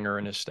Michael Winger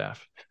and his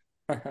staff.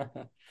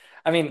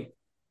 I mean,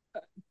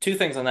 two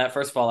things on that.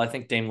 First of all, I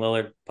think Dame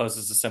Lillard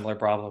poses a similar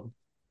problem.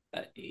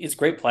 He's a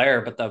great player,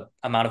 but the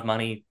amount of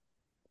money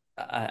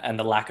and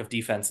the lack of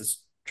defense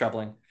is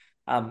troubling.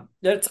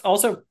 It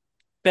also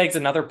begs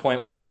another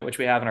point, which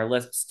we have in our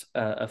list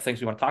of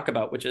things we want to talk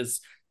about, which is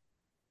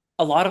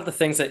a lot of the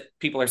things that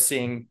people are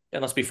seeing,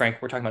 and let's be frank,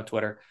 we're talking about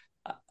Twitter,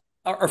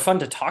 are fun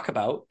to talk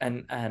about,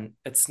 and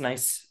it's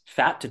nice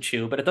fat to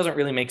chew, but it doesn't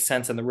really make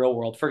sense in the real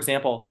world. For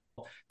example,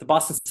 the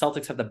Boston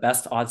Celtics have the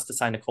best odds to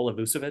sign Nikola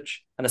Vucevic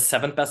and the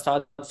seventh best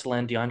odds to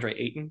land DeAndre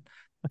Ayton.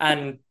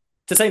 And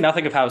to say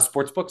nothing of how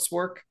sportsbooks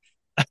work,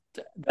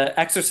 the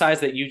exercise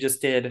that you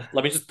just did,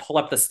 let me just pull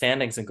up the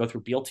standings and go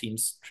through Beal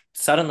teams.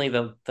 Suddenly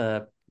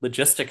the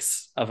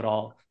logistics of it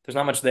all, there's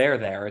not much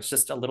there. It's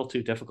just a little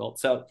too difficult.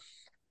 So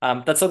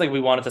that's something we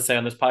wanted to say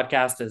on this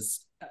podcast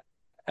is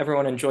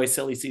everyone enjoy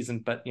silly season,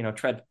 but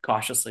tread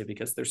cautiously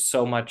because there's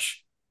so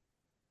much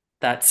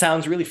that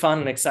sounds really fun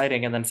and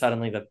exciting. And then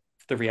suddenly the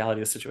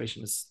reality of the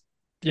situation is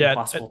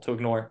impossible to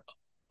ignore.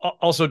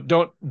 Also,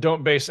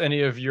 don't base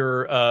any of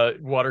your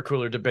water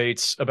cooler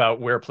debates about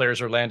where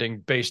players are landing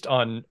based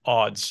on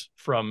odds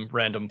from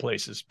random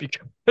places,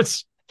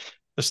 because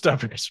the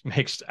stuff just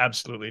makes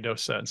absolutely no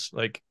sense.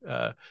 Like,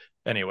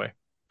 anyway.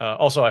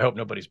 Also, I hope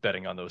nobody's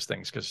betting on those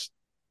things because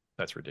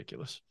that's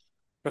ridiculous.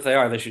 If they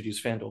are, they should use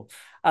FanDuel.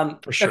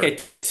 For sure. Okay.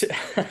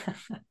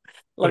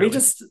 Let me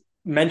just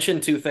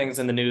mention two things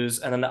in the news,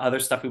 and then the other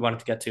stuff we wanted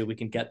to get to, we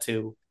can get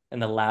to in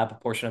the lab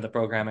portion of the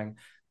programming.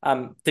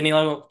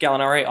 Danilo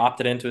Gallinari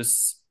opted into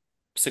his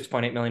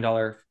 $6.8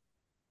 million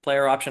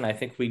player option. I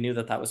think we knew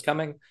that was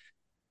coming.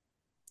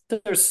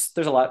 There's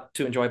a lot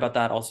to enjoy about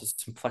that. Also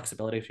some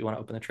flexibility if you want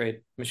to open the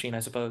trade machine, I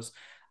suppose.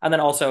 And then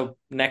also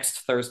next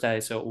Thursday,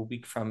 so a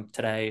week from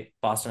today,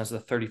 Boston has the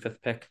 35th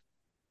pick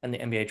in the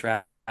NBA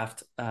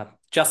draft.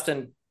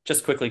 Justin,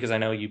 just quickly, because I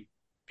know you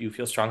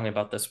feel strongly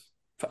about this.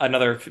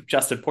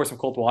 Justin, pour some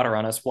cold water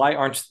on us. Why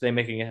aren't they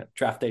making a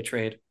draft day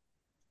trade?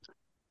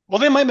 Well,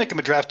 they might make him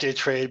a draft day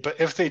trade,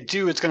 but if they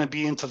do, it's going to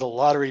be into the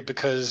lottery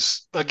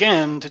because,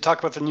 again, to talk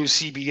about the new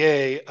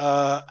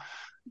CBA,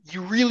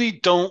 you really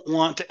don't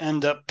want to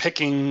end up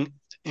picking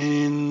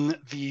in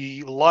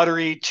the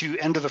lottery to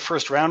end of the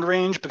first round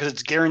range because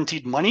it's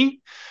guaranteed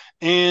money.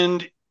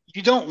 And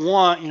you don't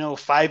want,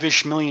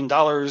 $5-ish million,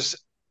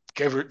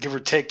 give or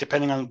take,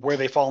 depending on where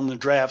they fall in the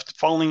draft,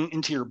 falling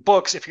into your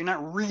books if you're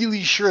not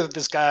really sure that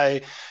this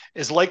guy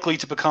is likely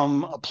to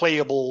become a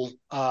playable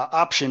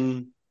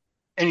option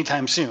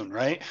anytime soon,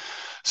 right?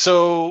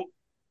 So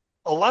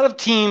a lot of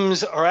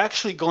teams are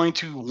actually going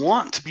to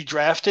want to be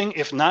drafting,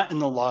 if not in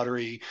the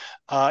lottery,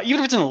 even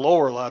if it's in the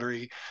lower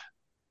lottery,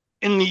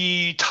 in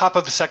the top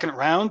of the second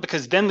round,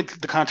 because then the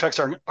contracts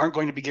aren't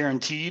going to be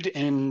guaranteed.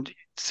 And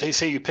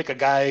say you pick a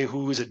guy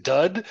who is a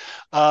dud,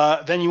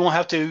 then you won't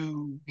have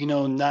to,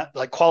 not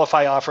like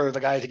qualify offer the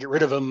guy to get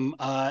rid of him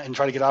and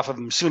try to get off of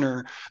him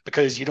sooner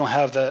because you don't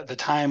have the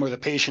time or the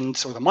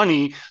patience or the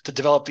money to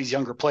develop these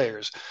younger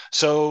players.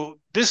 So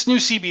this new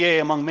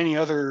CBA, among many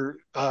other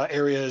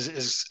areas,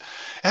 it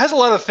has a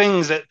lot of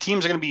things that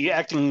teams are going to be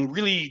acting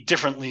really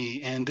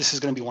differently, and this is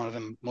going to be one of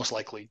them most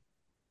likely.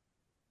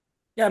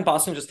 Yeah, and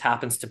Boston just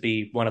happens to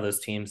be one of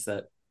those teams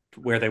that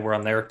where they were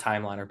on their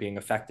timeline are being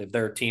effective.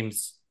 There are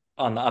teams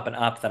on the up and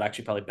up that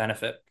actually probably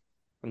benefit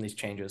from these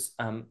changes.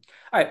 All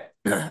right,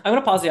 I'm going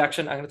to pause the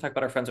action. I'm going to talk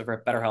about our friends over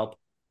at BetterHelp,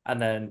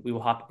 and then we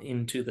will hop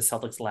into the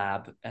Celtics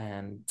lab,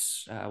 and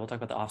we'll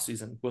talk about the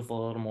offseason with a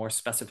little more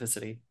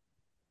specificity.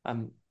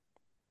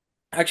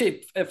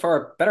 Actually, for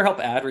our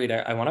BetterHelp ad read,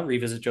 I want to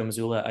revisit Joe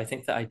Mazzulla. I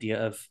think the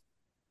idea of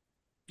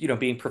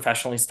being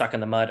professionally stuck in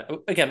the mud.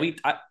 Again,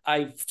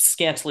 I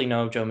scantily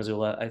know Joe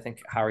Mazzulla. I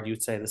think, Howard, you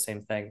would say the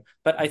same thing.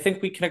 But I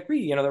think we can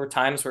agree, there were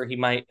times where he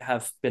might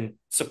have been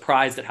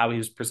surprised at how he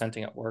was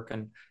presenting at work,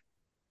 and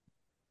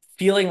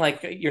feeling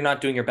like you're not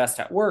doing your best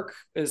at work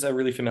is a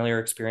really familiar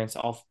experience.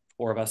 All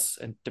four of us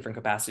in different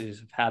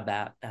capacities have had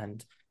that.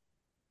 And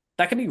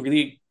that can be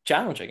really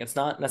challenging. It's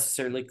not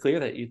necessarily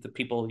clear that the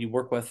people you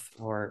work with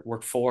or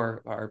work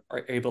for are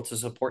able to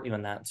support you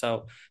in that.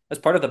 So as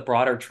part of the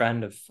broader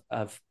trend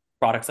of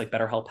products like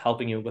BetterHelp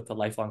helping you with the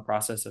lifelong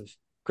process of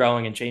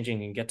growing and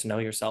changing and get to know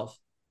yourself,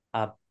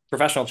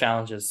 professional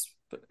challenges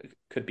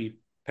could be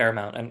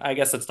paramount. And I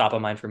guess it's top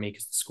of mind for me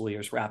because the school year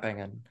is wrapping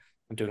and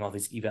I'm doing all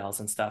these evals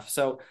and stuff.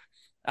 So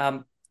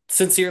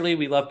sincerely,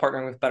 we love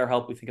partnering with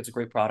BetterHelp. We think it's a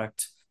great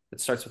product. It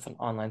starts with an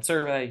online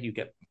survey. You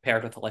get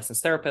paired with a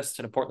licensed therapist,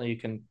 and importantly, you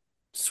can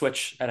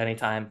switch at any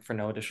time for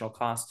no additional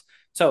cost.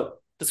 So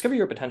discover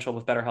your potential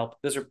with BetterHelp.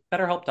 Visit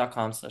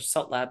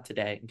betterhelp.com/celtlab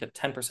today and get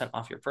 10%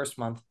 off your first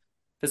month.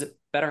 Visit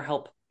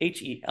BetterHelp,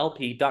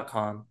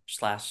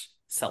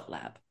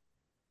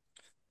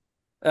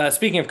 HELP.com/CeltLab.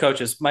 Speaking of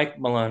coaches, Mike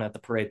Malone at the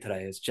parade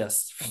today is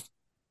just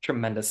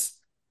tremendous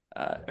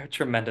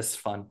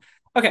fun.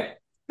 Okay,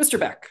 Mr.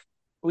 Beck,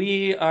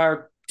 we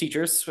are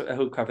teachers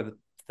who cover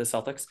the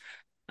Celtics.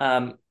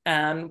 And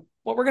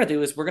what we're going to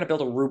do is we're going to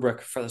build a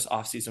rubric for this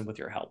offseason with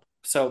your help.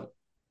 So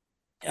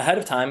ahead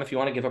of time, if you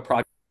want to give a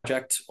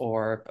project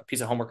or a piece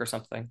of homework or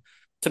something,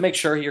 to make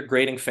sure you're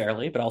grading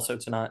fairly, but also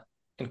to not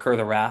incur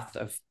the wrath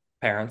of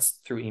parents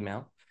through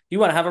email, you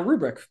want to have a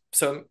rubric.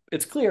 So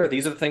it's clear,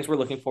 these are the things we're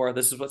looking for.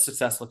 This is what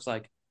success looks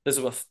like. This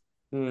is what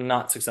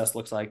not success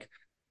looks like.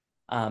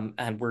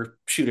 And we're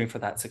shooting for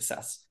that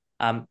success.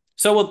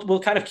 So we'll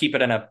kind of keep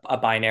it in a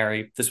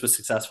binary. This was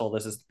successful.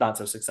 This is not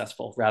so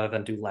successful, rather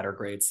than do letter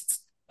grades. It's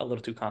a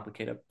little too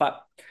complicated.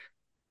 But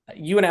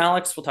you and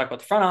Alex will talk about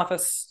the front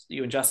office.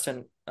 You and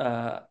Justin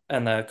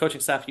and the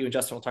coaching staff. You and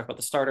Justin will talk about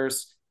the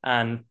starters.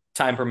 And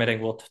time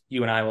permitting,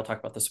 you and I will talk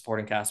about the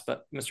supporting cast.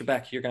 But Mr.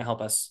 Beck, you're going to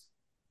help us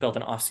build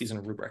an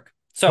off-season rubric.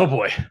 So, oh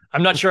boy,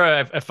 I'm not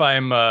sure if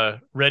I'm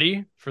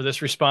ready for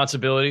this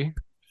responsibility.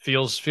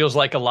 Feels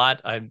like a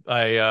lot.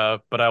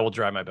 But I will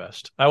try my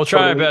best. I will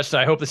try my best.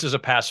 I hope this is a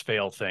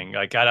pass-fail thing.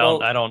 Like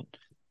the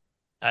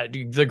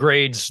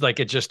grades, like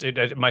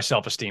my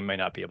self-esteem may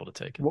not be able to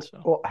take it.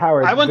 So. Well,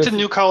 Howard, I went to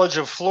New College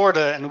of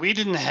Florida, and we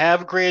didn't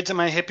have grades at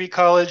my hippie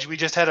college. We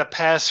just had a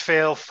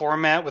pass-fail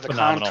format with a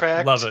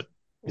contract. Love it.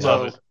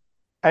 Love it.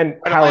 And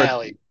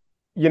Howard,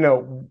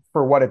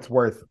 for what it's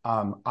worth,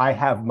 I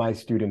have my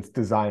students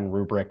design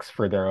rubrics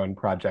for their own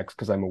projects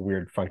because I'm a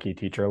weird, funky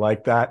teacher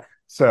like that.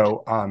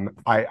 So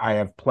I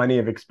have plenty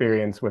of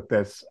experience with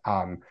this.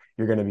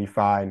 You're going to be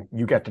fine.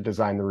 You get to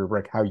design the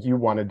rubric how you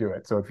want to do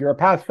it. So if you're a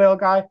pass-fail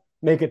guy,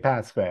 make it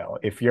pass-fail.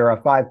 If you're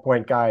a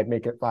 5-point guy,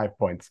 make it 5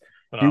 points.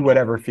 Do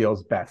whatever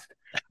feels best.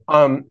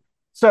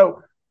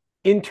 So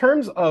in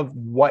terms of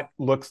what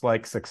looks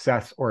like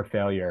success or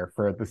failure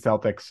for the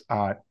Celtics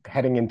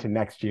heading into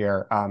next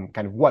year, kind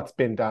of what's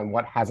been done,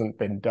 what hasn't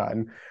been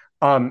done,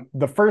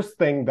 the first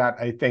thing that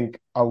I think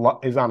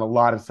is on a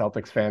lot of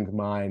Celtics fans'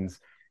 minds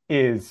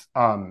is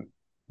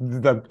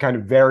the kind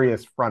of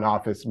various front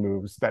office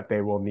moves that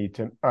they will need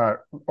to,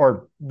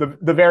 or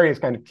the various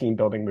kind of team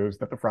building moves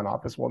that the front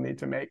office will need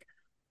to make.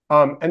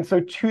 And so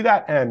to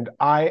that end,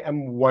 I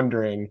am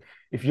wondering,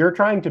 if you're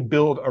trying to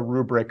build a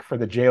rubric for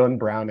the Jaylen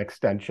Brown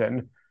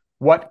extension,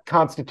 what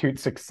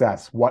constitutes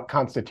success? What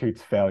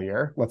constitutes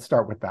failure? Let's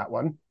start with that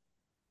one.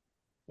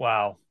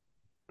 Wow.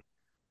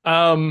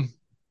 I'm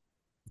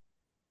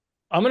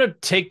going to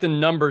take the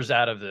numbers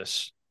out of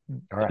this.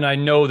 All right. And I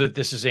know that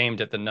this is aimed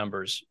at the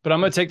numbers, but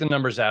I'm going to take the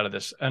numbers out of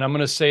this. And I'm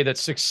going to say that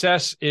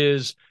success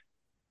is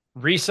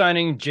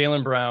re-signing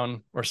Jaylen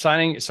Brown, or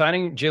signing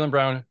Jaylen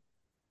Brown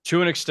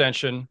to an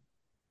extension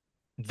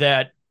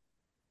that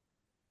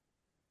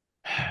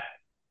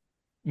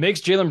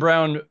makes Jaylen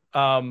Brown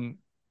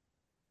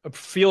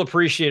feel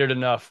appreciated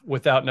enough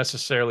without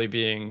necessarily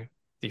being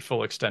the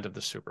full extent of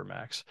the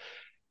Supermax.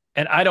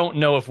 And I don't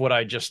know if what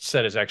I just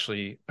said is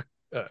actually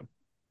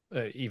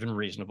even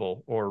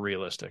reasonable or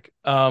realistic.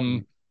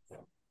 When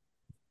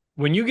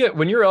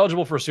you're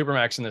eligible for a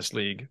supermax in this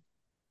league,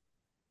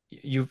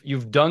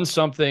 you've done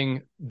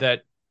something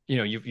that, you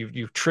know,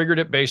 you've triggered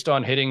it based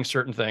on hitting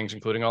certain things,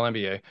 including all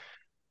NBA.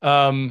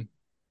 And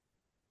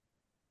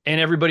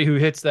everybody who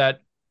hits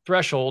that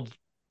threshold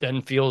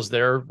then feels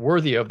they're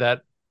worthy of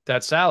that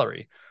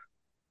salary.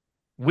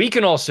 We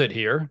can all sit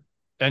here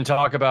and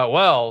talk about,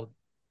 well,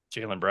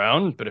 Jaylen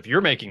Brown, but if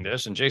you're making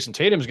this and Jason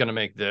Tatum's going to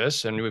make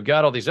this, and we've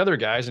got all these other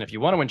guys, and if you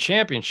want to win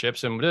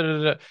championships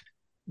and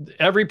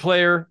every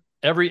player,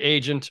 every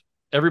agent,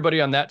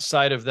 everybody on that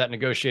side of that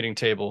negotiating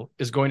table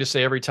is going to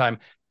say every time,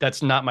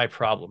 that's not my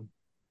problem.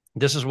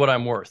 This is what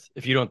I'm worth.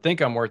 If you don't think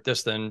I'm worth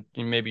this, then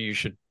maybe you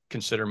should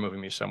consider moving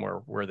me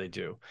somewhere where they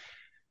do.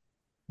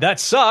 That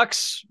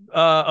sucks,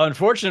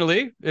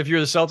 unfortunately, if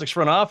you're the Celtics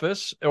front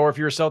office or if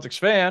you're a Celtics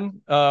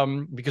fan,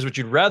 because what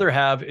you'd rather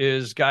have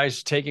is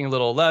guys taking a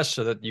little less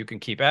so that you can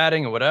keep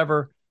adding or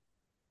whatever.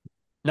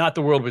 Not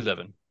the world we live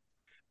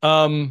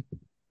in.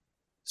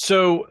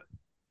 So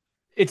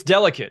it's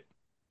delicate.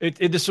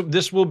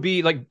 This will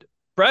be like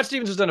Brad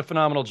Stevens has done a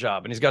phenomenal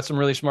job, and he's got some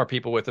really smart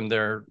people with him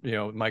there, you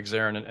know, Mike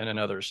Zarin and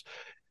others.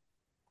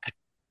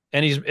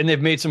 And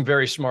they've made some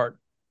very smart,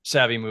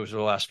 savvy moves over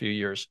the last few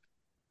years.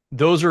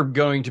 Those are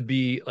going to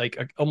be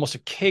like almost a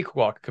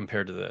cakewalk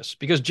compared to this,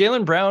 because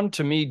Jaylen Brown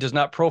to me does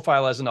not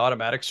profile as an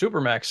automatic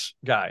supermax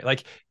guy.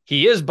 Like,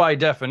 he is by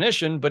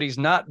definition, but he's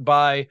not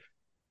by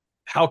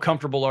how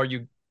comfortable are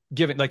you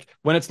giving. Like,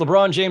 when it's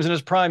LeBron James in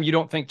his prime, you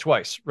don't think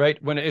twice,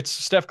 right? When it's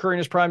Steph Curry in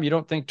his prime, you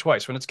don't think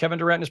twice. When it's Kevin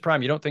Durant in his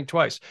prime, you don't think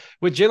twice.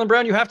 With Jaylen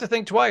Brown, you have to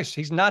think twice.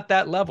 He's not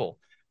that level.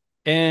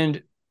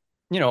 And,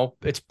 you know,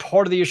 it's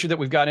part of the issue that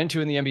we've gotten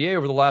into in the NBA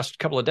over the last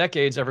couple of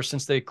decades, ever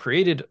since they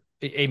created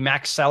a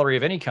max salary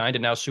of any kind,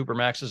 and now super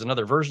maxes and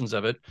other versions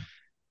of it,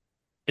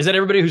 is that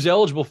everybody who's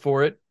eligible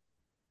for it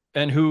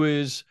and who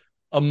is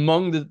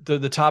among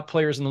the top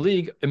players in the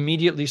league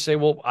immediately say,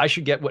 well, I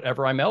should get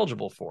whatever I'm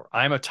eligible for.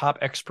 I'm a top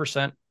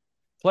X%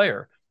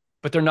 player,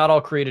 but they're not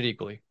all created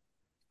equally.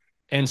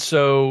 And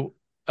so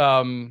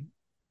I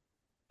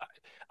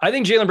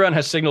think Jaylen Brown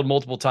has signaled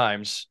multiple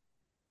times,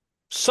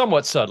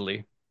 somewhat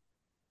subtly,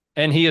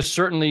 and he has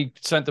certainly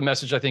sent the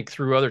message, I think,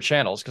 through other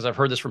channels, because I've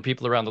heard this from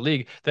people around the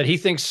league, that he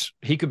thinks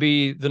he could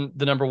be the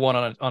number one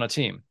on a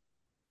team.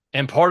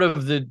 And part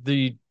of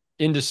the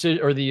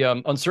indecision or the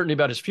uncertainty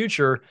about his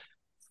future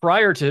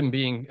prior to him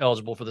being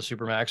eligible for the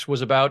Supermax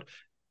was about,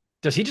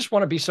 does he just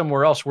want to be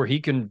somewhere else where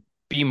he can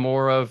be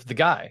more of the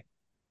guy?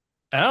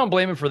 And I don't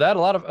blame him for that. A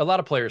lot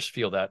of players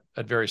feel that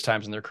at various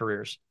times in their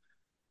careers.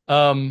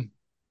 But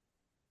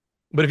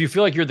if you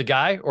feel like you're the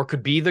guy or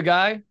could be the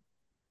guy,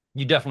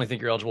 you definitely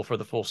think you're eligible for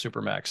the full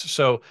Supermax.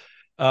 So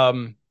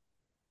I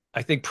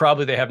think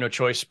probably they have no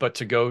choice but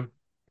to go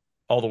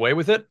all the way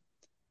with it.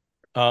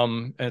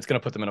 And it's going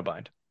to put them in a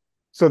bind.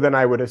 So then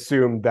I would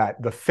assume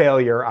that the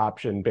failure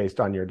option,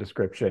 based on your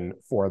description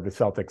for the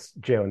Celtics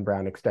Jaylen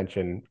Brown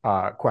extension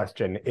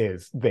question,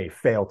 is they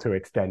fail to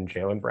extend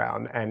Jaylen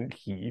Brown and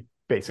he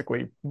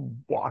basically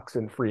walks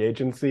in free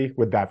agency.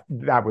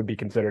 That would be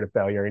considered a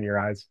failure in your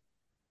eyes?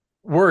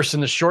 Worse, in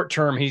the short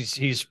term,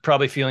 he's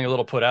probably feeling a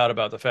little put out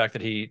about the fact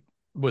that he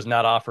was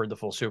not offered the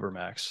full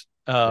Supermax.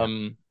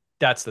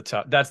 That's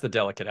the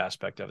delicate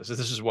aspect of this.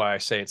 This is why I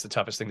say it's the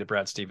toughest thing that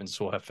Brad Stevens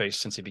will have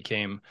faced since he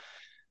became,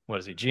 what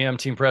is he, GM,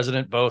 team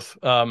president, both.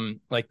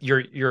 Like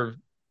you're,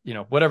 you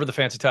know, whatever the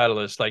fancy title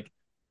is, like,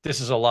 this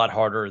is a lot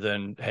harder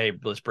than, hey,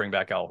 let's bring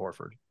back Al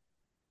Horford.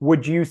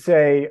 Would you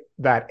say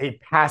that a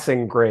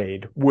passing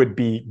grade would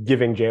be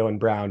giving Jaylen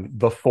Brown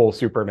the full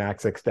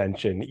Supermax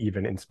extension,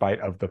 even in spite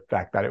of the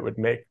fact that it would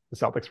make the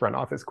Celtics front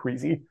office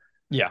queasy?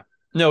 Yeah.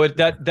 No,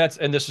 that's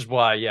and this is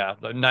why,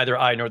 neither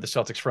I nor the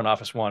Celtics front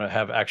office want to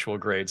have actual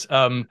grades.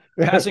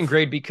 Passing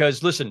grade,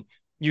 because listen,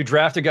 you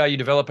draft a guy, you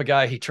develop a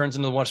guy, he turns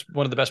into one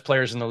of the best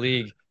players in the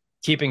league.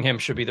 Keeping him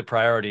should be the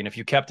priority. And if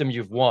you kept him,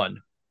 you've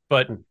won.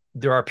 But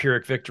there are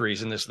Pyrrhic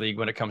victories in this league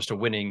when it comes to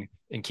winning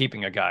and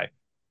keeping a guy.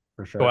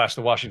 For sure. Go ask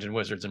the Washington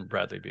Wizards and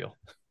Bradley Beal.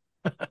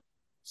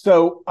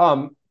 So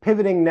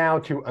pivoting now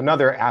to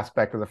another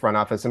aspect of the front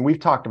office, and we've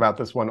talked about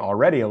this one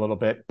already a little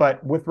bit,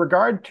 but with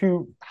regard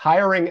to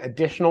hiring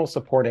additional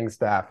supporting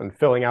staff and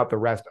filling out the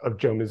rest of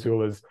Joe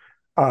Mazzulla's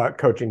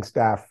coaching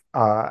staff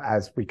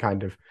as we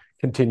kind of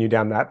continue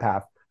down that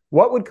path,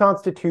 what would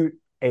constitute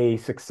a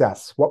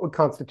success? What would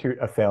constitute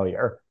a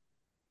failure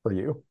for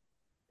you?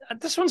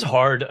 This one's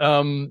hard.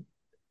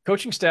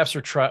 Coaching staffs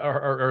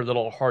are a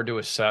little hard to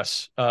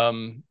assess.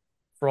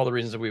 For all the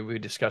reasons that we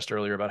discussed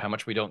earlier about how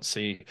much we don't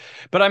see.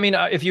 But I mean,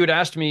 if you had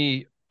asked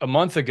me a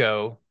month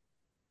ago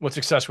what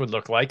success would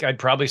look like, I'd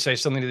probably say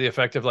something to the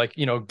effect of, like,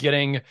 you know,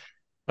 getting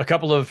a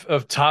couple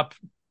of top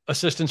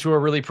assistants who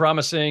are really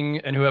promising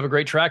and who have a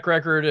great track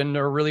record and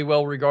are really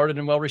well regarded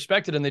and well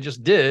respected. And they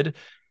just did.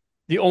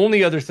 The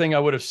only other thing I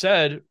would have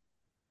said,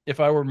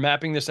 if I were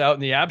mapping this out in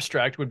the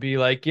abstract, would be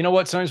like, you know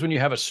what, sometimes when you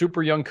have a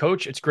super young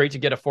coach, it's great to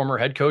get a former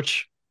head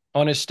coach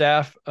on his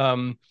staff.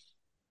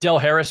 Del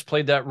Harris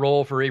played that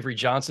role for Avery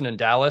Johnson in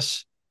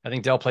Dallas. I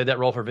think Dell played that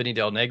role for Vinny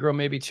Del Negro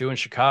maybe too in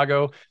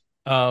Chicago.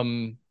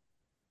 So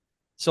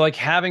like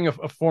having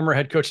a former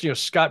head coach,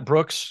 Scott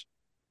Brooks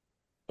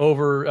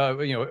over,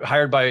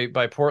 hired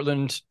by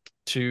Portland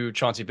to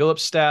Chauncey Billups'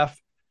 staff,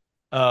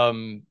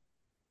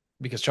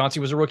 because Chauncey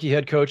was a rookie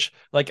head coach.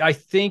 Like, I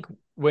think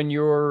when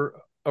you're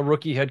a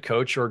rookie head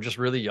coach or just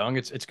really young,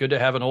 it's good to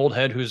have an old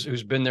head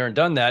who's been there and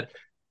done that.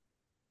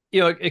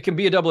 It can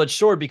be a double-edged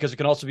sword because it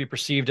can also be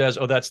perceived as,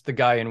 oh, that's the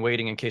guy in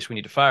waiting in case we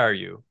need to fire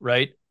you,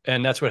 right?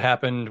 And that's what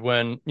happened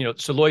when,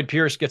 so Lloyd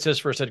Pierce gets his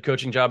first head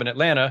coaching job in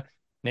Atlanta.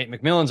 Nate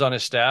McMillan's on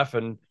his staff,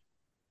 and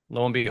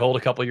lo and behold,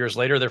 a couple of years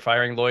later, they're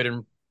firing Lloyd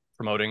and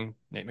promoting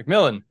Nate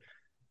McMillan.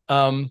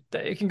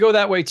 It can go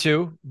that way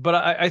too, but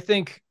I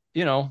think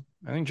Joe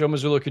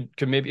Mazzulla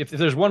could maybe, if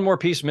there's one more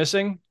piece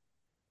missing,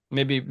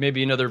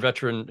 maybe another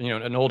veteran,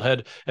 an old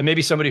head, and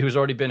maybe somebody who's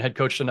already been head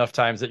coached enough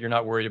times that you're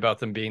not worried about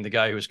them being the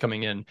guy who's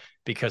coming in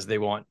because they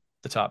want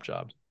the top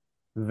job.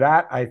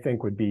 That, I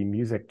think, would be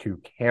music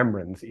to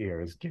Cameron's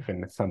ears,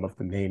 given some of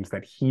the names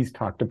that he's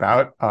talked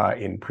about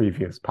in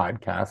previous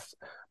podcasts,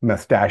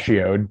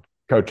 mustachioed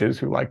coaches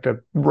who like to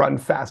run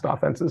fast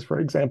offenses, for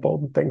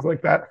example, things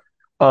like that.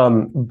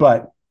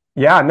 But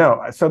yeah,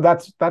 no, so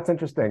that's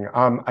interesting.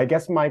 I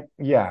guess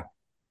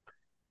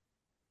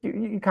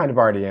you kind of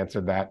already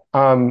answered that.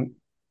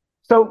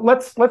 So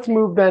let's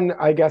move then,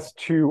 I guess,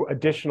 to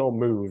additional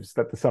moves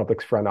that the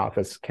Celtics front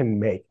office can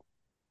make.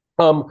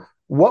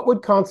 What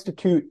would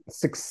constitute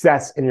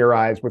success in your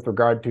eyes with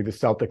regard to the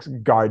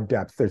Celtics guard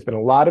depth? There's been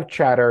a lot of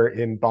chatter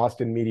in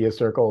Boston media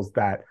circles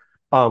that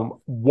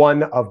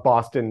one of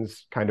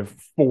Boston's kind of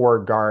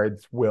 4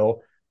 guards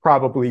will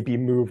probably be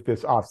moved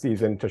this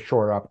offseason to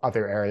shore up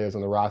other areas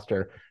on the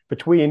roster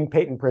between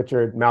Peyton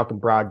Pritchard,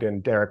 Malcolm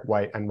Brogdon, Derek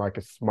White, and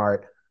Marcus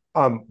Smart.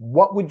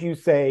 What would you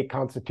say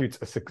constitutes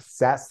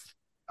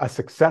a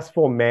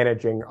successful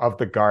managing of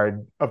the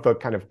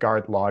kind of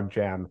guard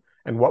logjam,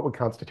 and what would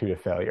constitute a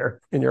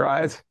failure in your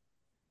eyes?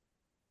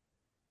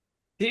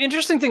 The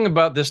interesting thing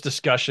about this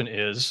discussion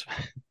is,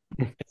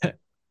 I'm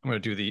going to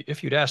do the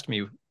 "if you'd asked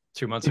me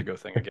 2 months ago"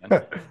 thing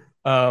again.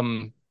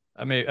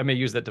 I may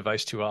use that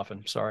device too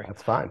often. Sorry.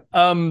 That's fine.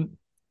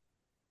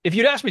 If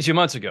you'd asked me 2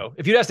 months ago,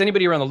 if you'd asked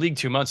anybody around the league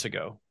 2 months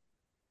ago,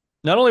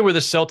 not only were the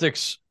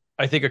Celtics,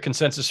 I think, a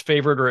consensus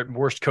favorite or at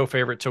worst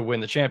co-favorite to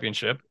win the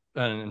championship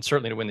and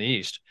certainly to win the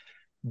East,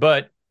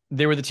 but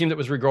they were the team that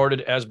was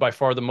regarded as by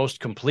far the most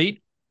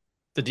complete,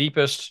 the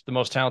deepest, the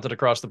most talented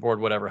across the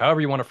board, whatever,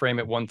 however you want to frame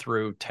it, 1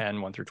 through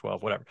 10, 1 through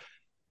 12, whatever.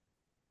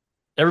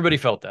 Everybody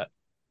felt that.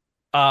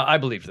 I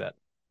believed that.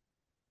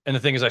 And the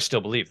thing is, I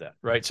still believe that,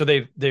 right? So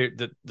the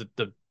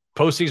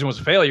postseason was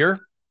a failure.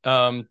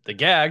 They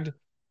gagged,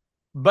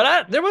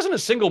 but there wasn't a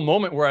single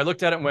moment where I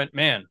looked at it and went,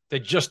 man, they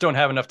just don't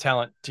have enough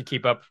talent to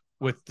keep up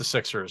with the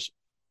Sixers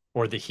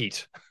or the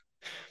Heat.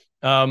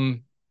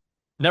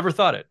 Never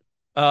thought it.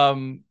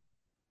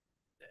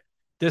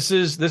 This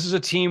is a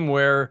team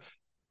where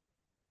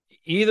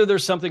either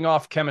there's something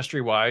off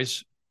chemistry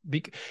wise.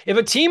 If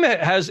a team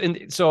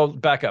so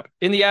back up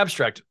in the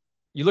abstract,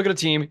 you look at a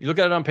team, you look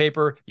at it on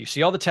paper, you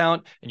see all the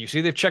talent, and you see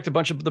they've checked a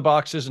bunch of the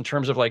boxes in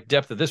terms of like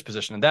depth of this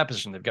position and that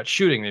position. They've got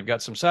shooting, they've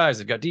got some size,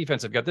 they've got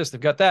defense, they've got this,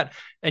 they've got that.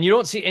 And you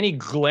don't see any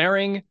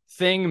glaring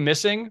thing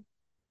missing,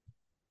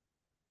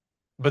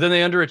 but then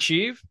they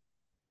underachieve.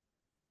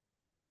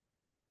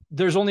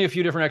 There's only a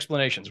few different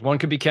explanations. One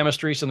could be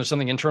chemistry, so there's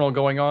something internal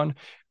going on,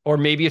 or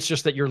maybe it's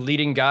just that your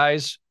leading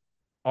guys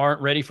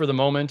aren't ready for the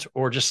moment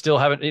or just still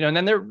haven't, and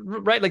then they're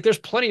right. Like there's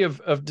plenty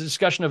of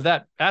discussion of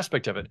that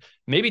aspect of it.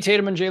 Maybe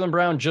Tatum and Jaylen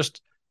Brown just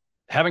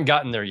haven't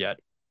gotten there yet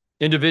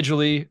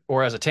individually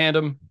or as a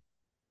tandem.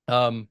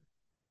 Maybe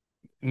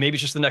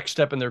it's just the next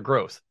step in their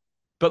growth,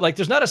 but like,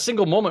 there's not a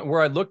single moment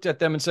where I looked at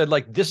them and said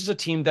like, this is a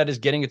team that is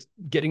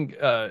getting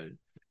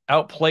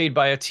outplayed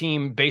by a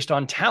team based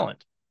on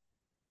talent.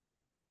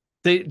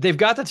 They've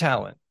got the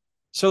talent.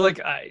 So like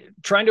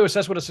trying to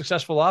assess what a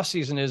successful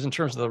offseason is in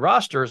terms of the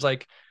roster is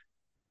like,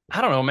 I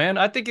don't know, man.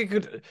 I think it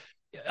could,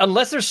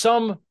 unless there's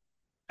some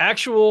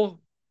actual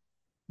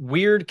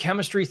weird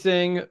chemistry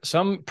thing,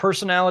 some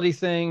personality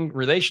thing,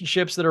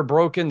 relationships that are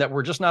broken that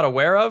we're just not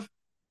aware of.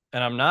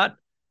 And I'm not,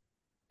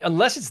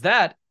 unless it's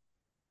that,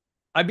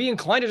 I'd be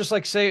inclined to just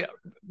like say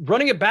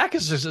running it back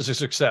is a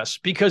success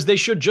because they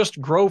should just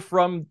grow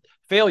from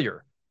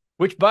failure,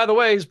 which by the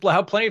way is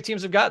how plenty of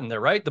teams have gotten there,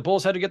 right? The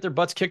Bulls had to get their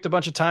butts kicked a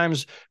bunch of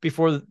times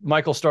before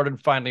Michael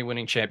started finally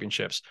winning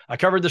championships. I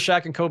covered the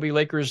Shaq and Kobe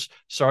Lakers.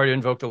 Sorry to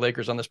invoke the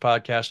Lakers on this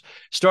podcast.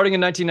 Starting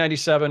in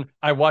 1997,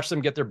 I watched them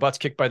get their butts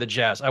kicked by the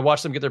Jazz. I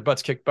watched them get their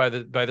butts kicked by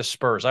the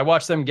Spurs. I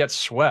watched them get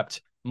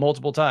swept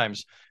multiple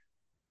times.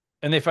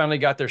 And they finally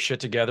got their shit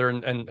together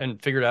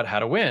and figured out how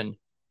to win.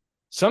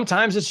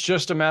 Sometimes it's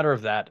just a matter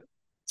of that.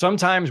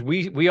 Sometimes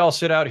we all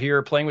sit out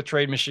here playing with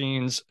trade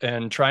machines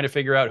and trying to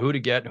figure out who to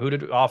get, who to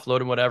offload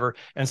and whatever.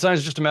 And sometimes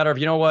it's just a matter of,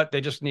 you know what?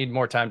 They just need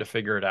more time to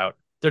figure it out.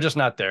 They're just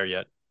not there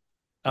yet.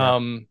 Yeah.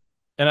 And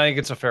I think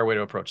it's a fair way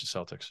to approach the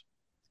Celtics.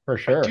 For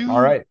sure.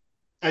 All right.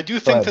 I do Go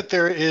think ahead. that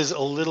there is a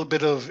little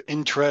bit of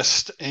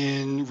interest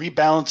in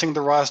rebalancing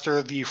the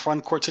roster. The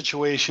front court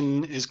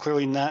situation is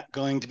clearly not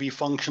going to be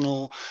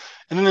functional.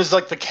 And then there's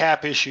like the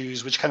cap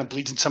issues, which kind of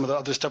bleeds into some of the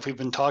other stuff we've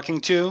been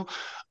talking to.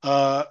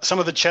 Some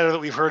of the chatter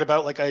that we've heard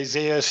about, like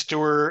Isaiah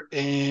Stewart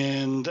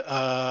and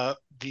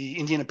the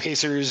Indiana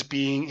Pacers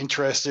being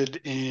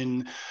interested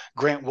in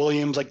Grant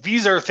Williams, like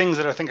these are things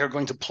that I think are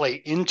going to play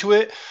into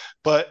it.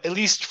 But at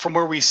least from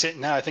where we sit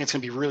now, I think it's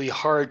going to be really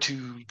hard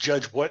to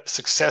judge what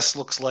success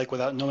looks like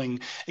without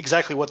knowing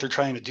exactly what they're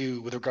trying to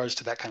do with regards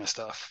to that kind of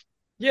stuff.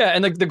 Yeah,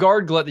 and the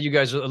guard glut that you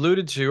guys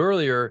alluded to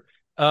earlier,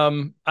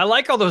 I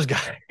like all those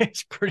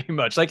guys pretty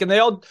much. Like, and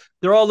they're all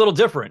a little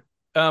different.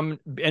 And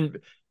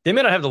they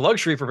may not have the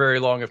luxury for very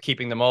long of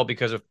keeping them all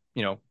because of,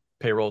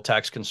 payroll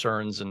tax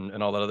concerns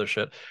and all that other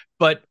shit.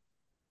 But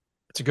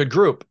it's a good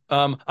group.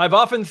 I've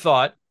often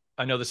thought,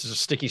 I know this is a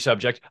sticky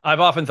subject.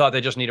 I've often thought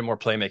they just needed more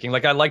playmaking.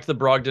 Like I liked the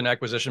Brogdon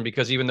acquisition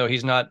because even though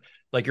he's not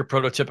like your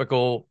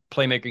prototypical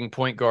playmaking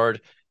point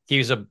guard,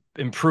 he's a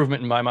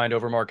improvement in my mind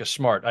over Marcus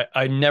Smart.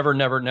 I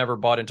never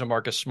bought into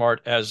Marcus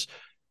Smart as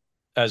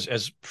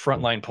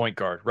frontline point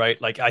guard,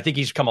 right? Like I think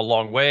he's come a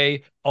long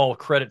way. All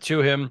credit to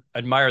him.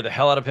 Admire the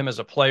hell out of him as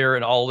a player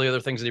and all the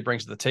other things that he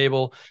brings to the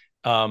table.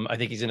 I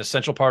think he's an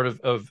essential part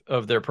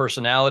of their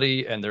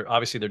personality and their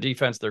obviously their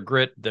defense, their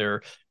grit.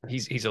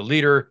 He's a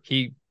leader.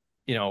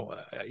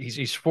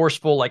 He's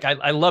forceful. Like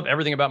I love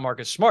everything about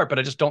Marcus Smart, but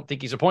I just don't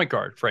think he's a point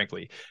guard,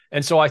 frankly.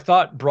 And so I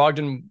thought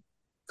Brogdon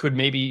could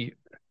maybe,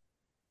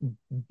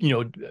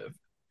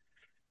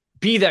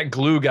 be that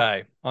glue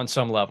guy on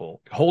some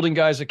level, holding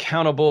guys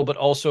accountable, but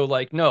also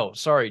like, no,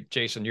 sorry,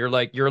 Jason, you're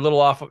a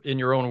little off in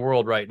your own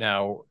world right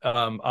now.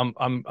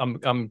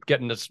 I'm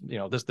getting this,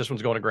 this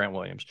one's going to Grant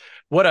Williams,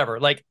 whatever.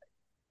 Like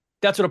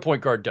that's what a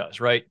point guard does,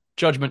 right?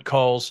 Judgment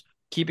calls,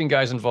 keeping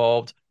guys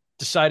involved,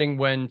 deciding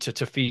when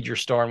to feed your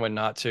star and when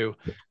not to.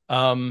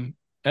 And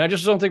I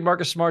just don't think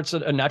Marcus Smart's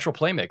a natural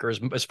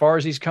playmaker as far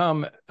as he's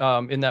come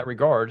in that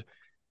regard.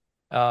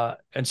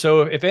 And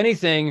so if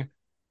anything,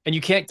 and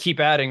you can't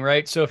keep adding,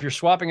 right? So if you're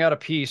swapping out a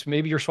piece,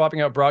 maybe you're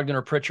swapping out Brogdon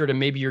or Pritchard, and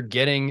maybe you're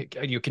getting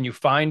can you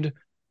find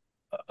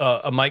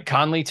a Mike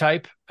Conley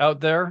type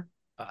out there?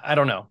 I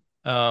don't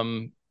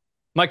know.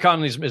 Mike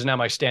Conley is now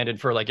my stand-in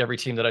for like every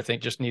team that I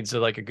think just needs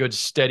a good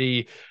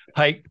steady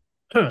high,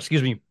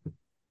 excuse me,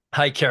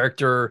 high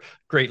character,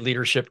 great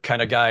leadership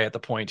kind of guy at the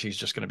point. He's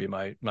just going to be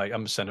my I'm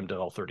going to send him to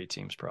all 30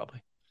 teams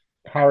probably.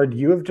 Howard,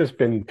 you have just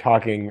been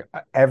talking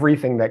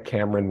everything that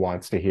Cameron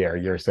wants to hear,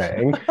 you're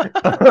saying.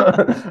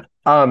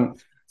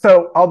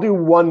 So I'll do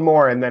one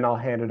more and then I'll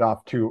hand it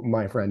off to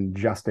my friend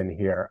Justin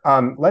here.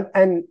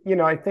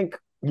 I think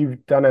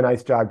you've done a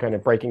nice job kind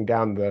of breaking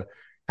down the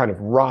kind of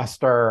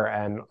roster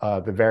and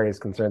the various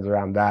concerns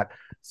around that.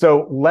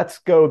 So let's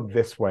go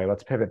this way.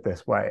 Let's pivot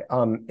this way.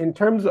 In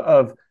terms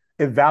of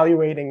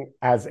evaluating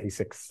as a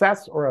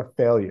success or a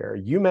failure,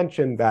 you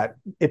mentioned that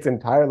it's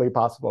entirely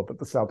possible that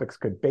the Celtics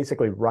could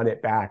basically run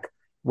it back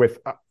with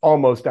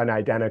almost an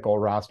identical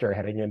roster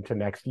heading into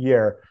next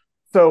year.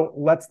 So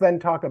let's then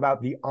talk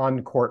about the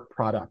on-court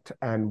product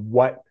and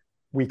what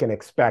we can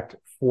expect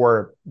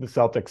for the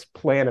Celtics'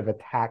 plan of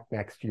attack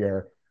next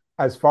year.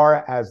 As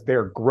far as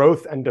their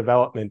growth and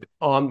development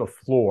on the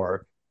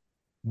floor,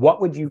 what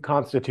would you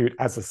constitute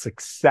as a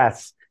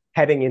success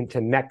heading into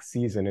next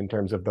season in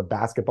terms of the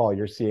basketball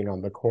you're seeing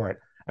on the court?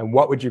 And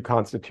what would you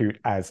constitute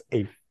as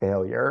a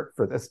failure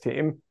for this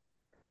team?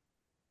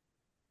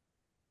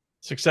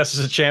 Success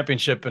is a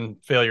championship and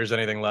failure is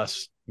anything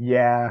less.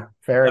 Yeah,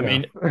 fair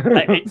enough.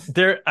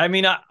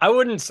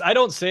 I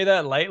don't say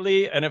that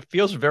lightly, and it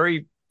feels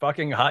very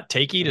fucking hot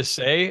takey to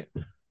say,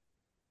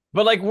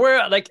 but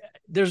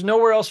there's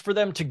nowhere else for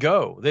them to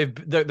go.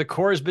 The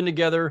core has been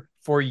together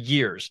for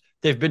years.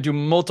 They've been to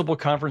multiple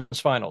conference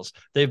finals.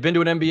 They've been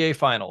to an NBA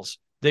finals.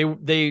 They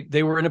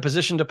were in a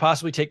position to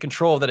possibly take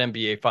control of that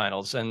NBA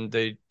finals, and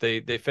they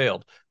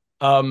failed.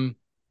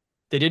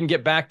 They didn't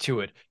get back to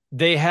it.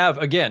 They have,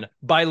 again,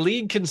 by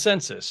league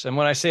consensus, and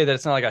when I say that,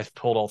 it's not like I've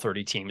pulled all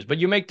 30 teams, but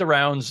you make the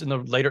rounds in the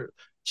later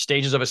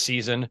stages of a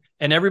season,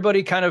 and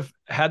everybody kind of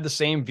had the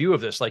same view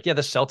of this. Like, yeah,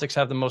 the Celtics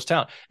have the most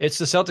talent. It's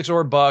the Celtics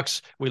or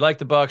Bucks. We like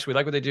the Bucks. We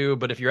like what they do.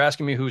 But if you're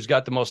asking me who's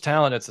got the most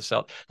talent, it's the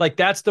Celtics. Like,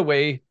 that's the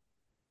way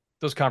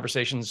those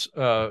conversations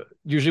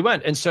usually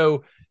went. And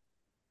so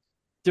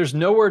there's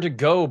nowhere to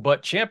go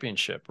but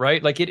championship,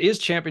 right? Like it is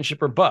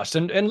championship or bust.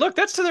 And look,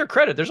 that's to their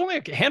credit. There's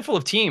only a handful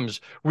of teams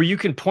where you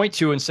can point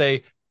to and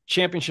say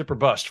championship or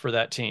bust for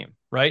that team,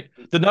 right?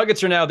 The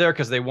Nuggets are now there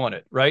because they won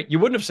it, right? You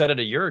wouldn't have said it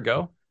a year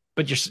ago,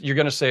 but you're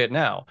going to say it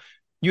now.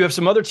 You have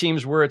some other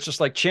teams where it's just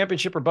like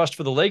championship or bust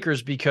for the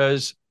Lakers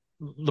because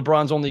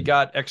LeBron's only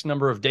got X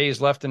number of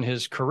days left in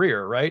his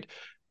career, right?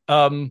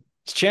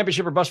 It's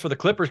championship or bust for the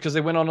Clippers because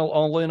they went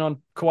all in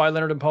on Kawhi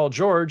Leonard and Paul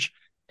George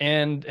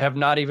and have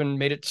not even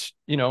made it,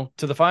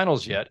 to the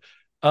finals yet.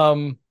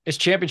 It's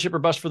championship or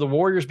bust for the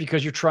Warriors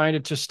because you're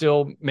trying to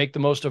still make the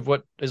most of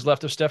what is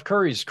left of Steph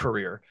Curry's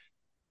career.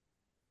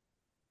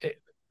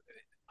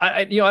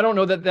 I don't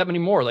know that many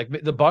more. Like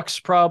the Bucks,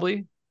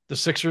 probably the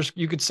Sixers,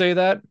 you could say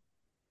that.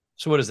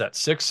 So what is that?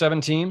 6, 7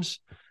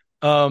 teams,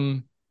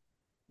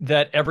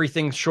 that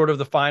everything short of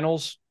the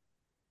finals,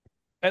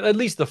 at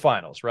least the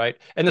finals, right?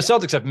 And the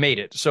Celtics have made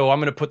it. So I'm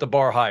going to put the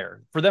bar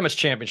higher. For them, it's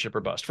championship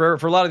or bust. For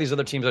a lot of these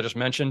other teams I just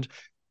mentioned,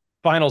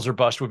 finals or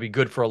bust would be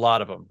good for a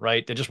lot of them,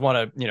 right? They just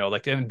want to,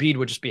 like Embiid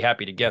would just be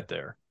happy to get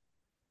there.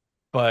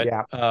 But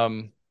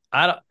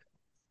I don't,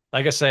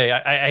 like I say,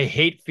 I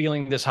hate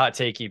feeling this hot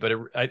takey, but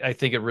I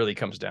think it really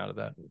comes down to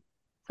that.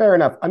 Fair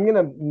enough. I'm going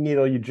to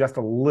needle you just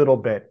a little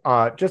bit,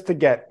 just to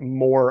get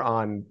more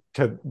on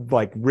to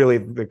like really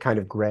the kind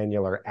of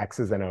granular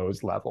X's and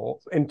O's level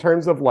in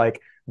terms of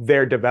like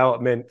their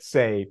development,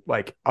 say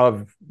like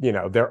of,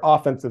 their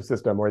offensive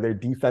system or their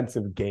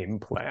defensive game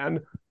plan.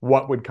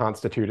 What would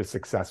constitute a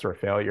success or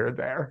failure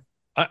there?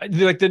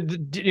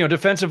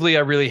 Defensively,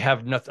 I really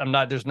have nothing.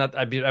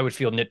 I would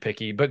feel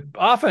nitpicky, but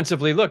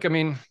offensively, look, I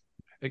mean,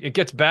 it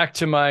gets back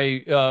to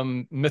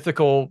my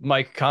mythical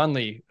Mike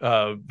Conley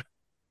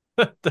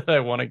that I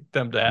wanted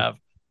them to have.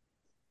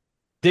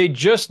 They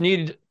just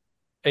need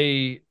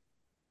a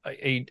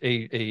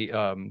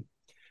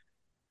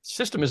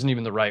system isn't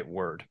even the right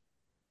word.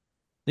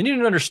 They need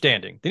an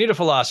understanding. They need a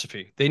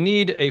philosophy. They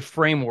need a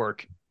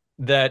framework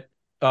that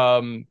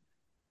that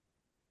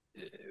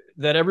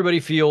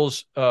everybody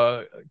feels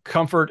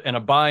comfort and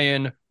a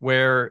buy-in,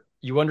 where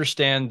you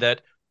understand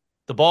that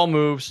the ball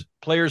moves,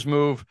 players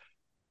move,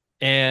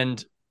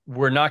 and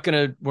we're not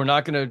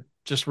gonna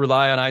just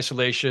rely on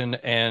isolation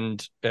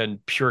and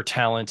pure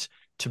talent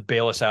to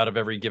bail us out of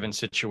every given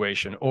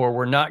situation, or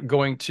we're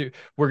going to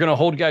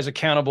hold guys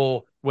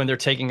accountable when they're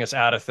taking us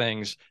out of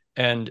things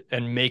and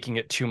making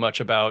it too much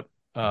about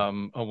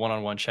a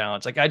one-on-one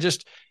challenge. Like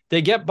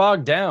they get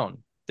bogged down.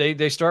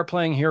 They start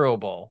playing hero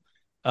ball.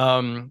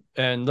 And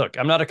look,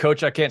 I'm not a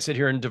coach. I can't sit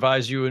here and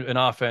devise you an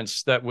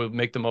offense that will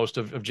make the most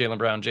of Jaylen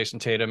Brown, Jason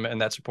Tatum, and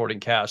that supporting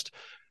cast.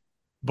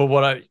 But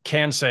what I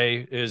can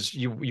say is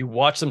you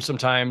watch them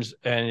sometimes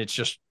and it's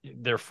just,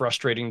 they're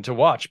frustrating to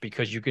watch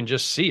because you can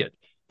just see it.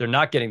 They're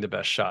not getting the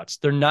best shots.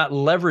 They're not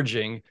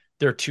leveraging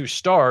their 2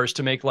 stars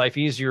to make life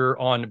easier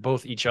on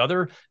both each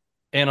other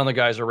and on the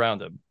guys around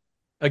them.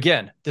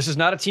 Again, this is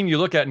not a team you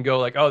look at and go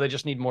like, oh, they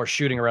just need more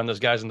shooting around those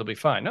guys and they'll be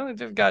fine. No,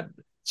 they've got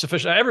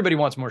sufficient. Everybody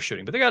wants more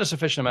shooting, but they got a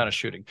sufficient amount of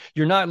shooting.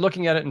 You're not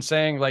looking at it and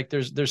saying like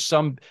there's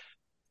some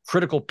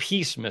critical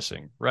piece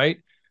missing, right?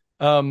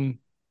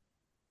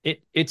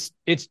 It's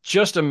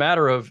just a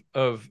matter of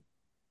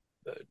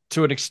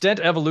to an extent,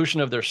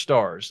 evolution of their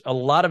stars. A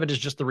lot of it is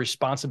just the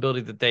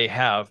responsibility that they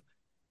have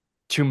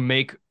to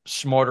make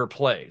smarter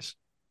plays.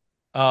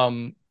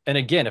 And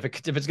again, if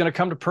it's going to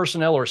come to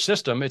personnel or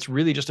system, it's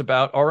really just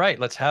about, all right,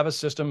 let's have a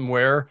system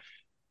where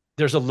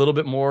there's a little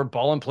bit more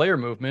ball and player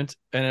movement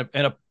and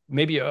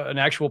maybe an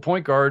actual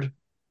point guard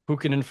who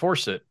can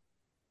enforce it.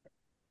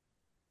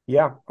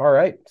 Yeah. All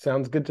right.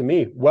 Sounds good to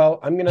me. Well,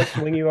 I'm going to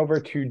swing you over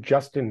to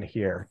Justin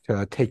here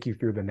to take you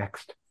through the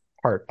next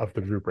part of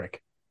the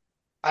rubric.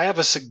 I have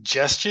a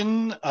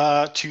suggestion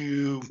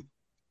to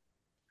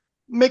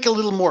make a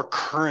little more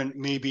current,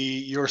 maybe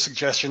your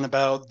suggestion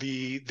about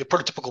the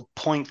prototypical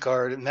point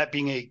guard, and that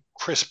being a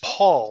Chris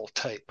Paul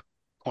type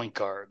point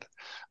guard.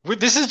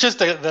 This is just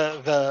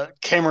the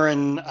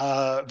Cameron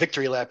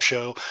victory lap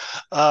show,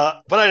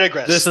 but I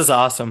digress. This is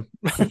awesome.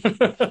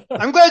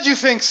 I'm glad you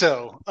think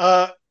so.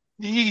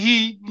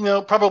 He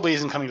probably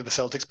isn't coming to the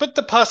Celtics, but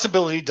the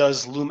possibility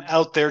does loom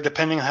out there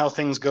depending on how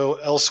things go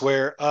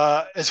elsewhere.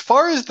 As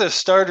far as the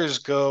starters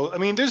go, I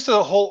mean, there's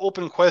the whole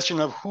open question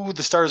of who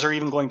the stars are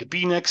even going to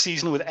be next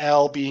season, with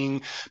Al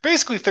being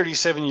basically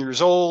 37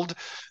 years old.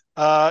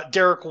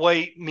 Derek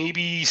White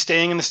maybe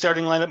staying in the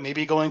starting lineup,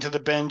 maybe going to the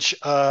bench.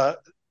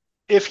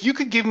 If you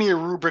could give me a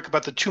rubric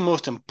about the 2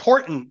 most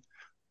important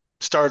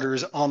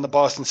starters on the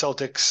Boston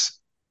Celtics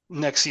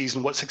next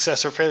season, what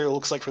success or failure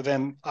looks like for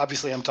them.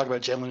 Obviously, I'm talking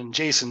about Jaylen and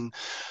Jason.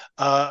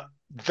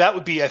 That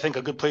would be, I think,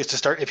 a good place to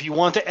start. If you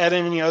want to add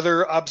in any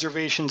other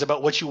observations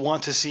about what you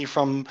want to see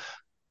from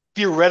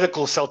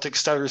theoretical Celtics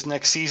starters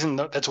next season,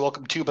 that's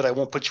welcome too, but I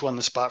won't put you on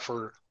the spot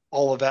for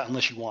all of that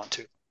unless you want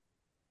to.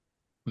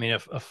 I mean,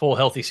 a full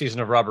healthy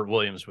season of Robert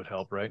Williams would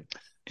help, right?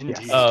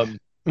 Indeed. Al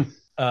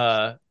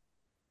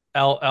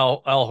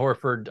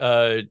Horford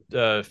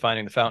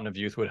finding the fountain of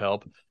youth would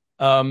help.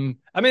 I mean,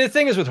 the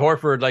thing is with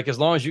Horford, like, as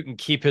long as you can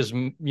keep his,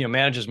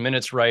 manage his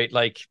minutes right,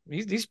 like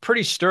he's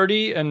pretty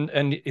sturdy and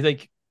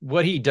like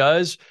what he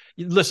does.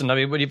 Listen, I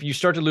mean, but if you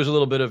start to lose a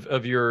little bit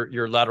of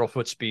your lateral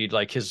foot speed,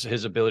 like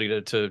his ability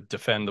to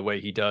defend the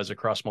way he does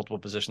across multiple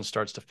positions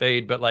starts to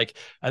fade. But like,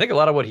 I think a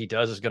lot of what he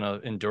does is going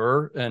to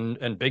endure,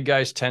 and big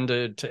guys tend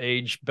to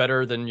age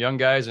better than young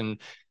guys.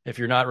 And if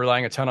you're not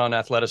relying a ton on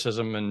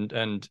athleticism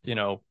and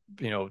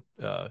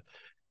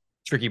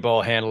tricky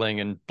ball handling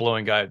and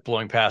blowing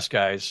past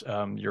guys,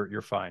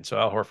 you're fine. So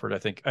Al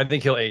Horford, I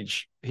think he'll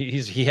age.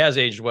 He has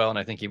aged well, and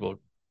I think he will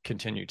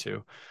continue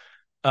to.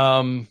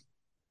 Like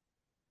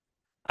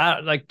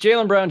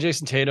Jaylen Brown,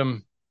 Jason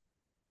Tatum.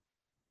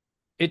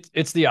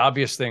 It's the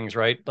obvious things,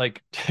 right?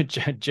 Like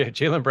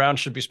Jaylen Brown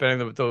should be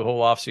spending the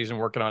whole offseason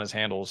working on his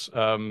handles.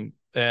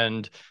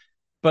 And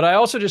But I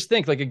also just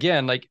think, like,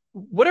 again, like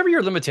whatever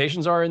your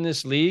limitations are in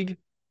this league,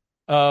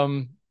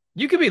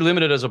 you can be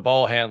limited as a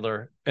ball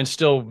handler and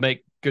still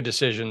make good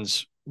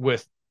decisions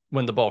with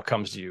when the ball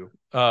comes to you.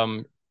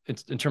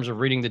 It's in terms of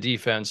reading the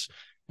defense,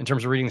 in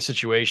terms of reading the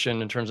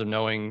situation, in terms of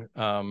knowing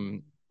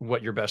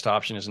what your best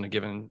option is in a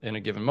given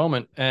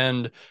moment.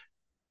 And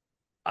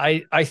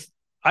I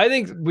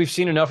think we've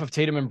seen enough of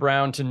Tatum and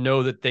Brown to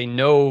know that they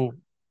know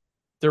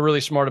they're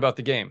really smart about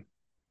the game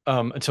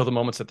until the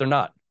moments that they're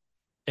not,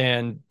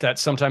 and that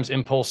sometimes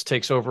impulse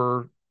takes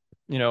over.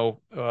 And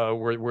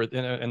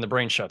the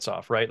brain shuts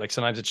off, right? Like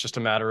sometimes it's just a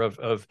matter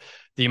of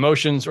the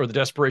emotions or the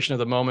desperation of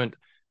the moment.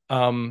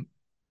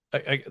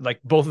 Like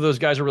both of those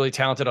guys are really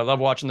talented. I love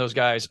watching those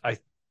guys.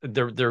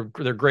 They're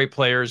great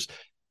players.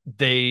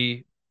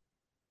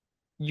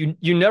 You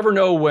never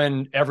know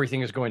when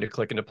everything is going to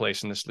click into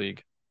place in this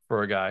league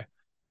for a guy.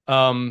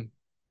 And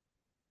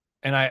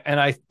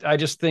I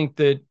just think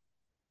that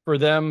for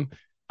them,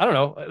 I don't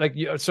know, like,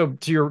 so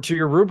to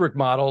your rubric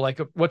model, like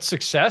what's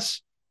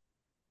success?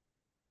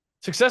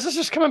 Success is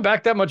just coming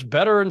back that much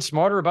better and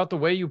smarter about the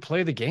way you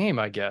play the game,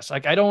 I guess.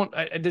 Like I don't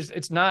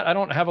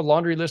have a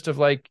laundry list of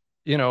like,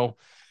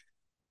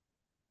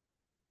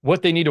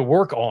 what they need to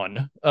work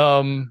on.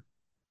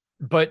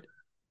 But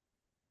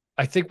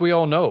I think we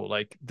all know,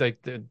 like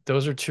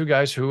those are two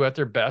guys who at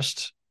their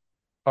best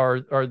are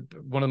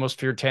one of the most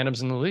feared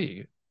tandems in the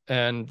league,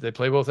 and they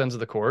play both ends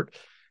of the court.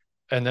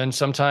 And then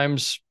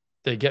sometimes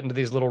they get into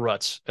these little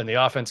ruts and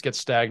the offense gets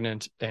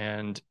stagnant,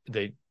 and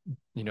they,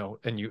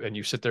 and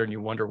you sit there and you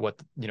wonder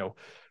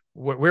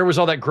where was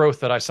all that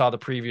growth that I saw the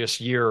previous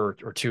year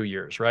or 2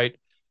 years, right?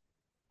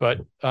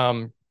 But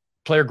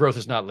player growth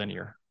is not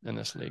linear in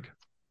this league.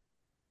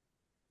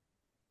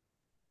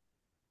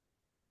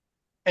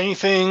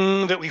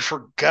 Anything that we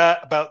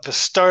forgot about the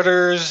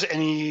starters?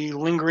 Any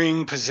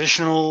lingering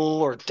positional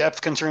or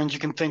depth concerns you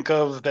can think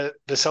of that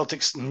the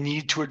Celtics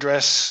need to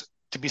address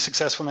to be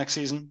successful next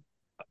season?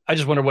 I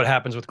just wonder what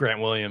happens with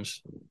Grant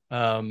Williams.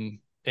 And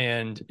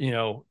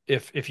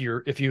if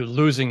you're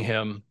losing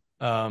him,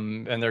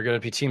 and there are going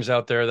to be teams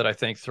out there that I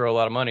think throw a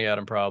lot of money at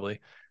him, probably.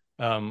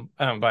 I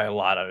don't buy a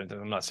lot of it.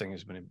 I'm not saying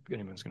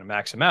anyone's going to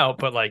max him out,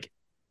 but like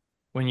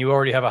when you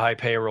already have a high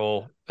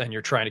payroll and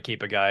you're trying to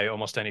keep a guy,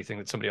 almost anything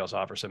that somebody else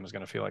offers him is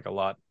going to feel like a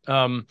lot.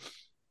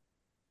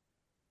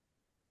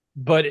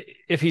 But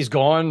if he's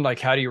gone, like,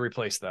 how do you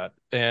replace that?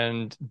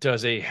 And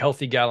does a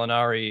healthy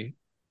Gallinari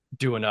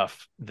do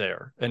enough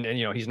there? And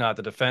he's not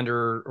the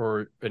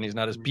defender, and he's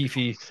not as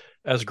beefy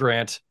as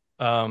Grant.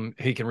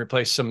 He can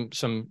replace some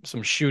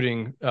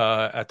shooting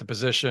at the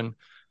position.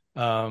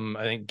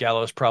 I think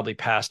Gallo's probably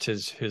past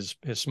his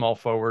small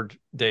forward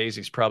days.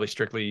 He's probably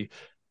strictly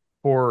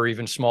 4 or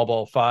even small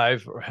ball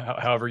 5, or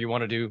however you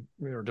want to do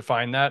or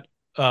define that.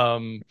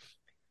 But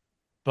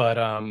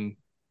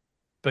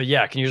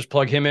yeah, can you just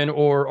plug him in,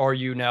 or are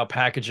you now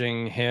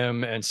packaging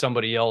him and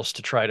somebody else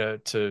to try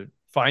to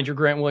find your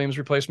Grant Williams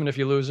replacement if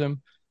you lose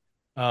him?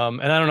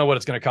 And I don't know what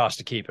it's going to cost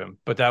to keep him,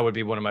 but that would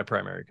be one of my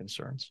primary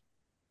concerns.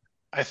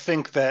 I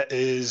think that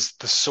is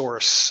the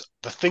source.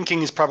 The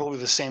thinking is probably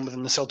the same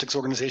within the Celtics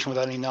organization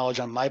without any knowledge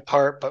on my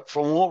part. But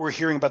from what we're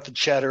hearing about the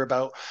chatter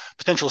about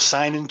potential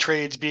sign-in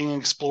trades being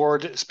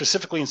explored,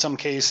 specifically in some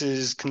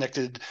cases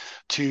connected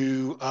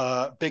to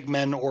big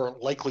men, or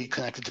likely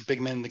connected to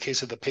big men in the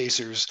case of the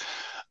Pacers,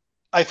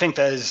 I think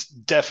that is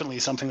definitely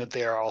something that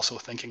they are also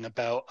thinking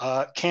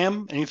about.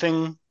 Cam,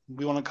 anything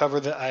we want to cover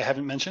that I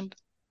haven't mentioned?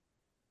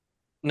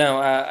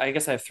 No, I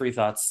guess I have 3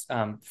 thoughts.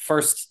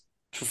 First,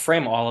 to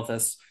frame all of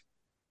this,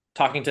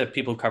 talking to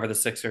people who cover the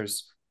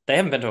Sixers, they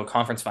haven't been to a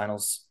conference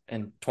finals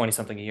in 20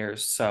 something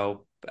years.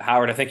 So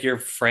Howard, I think your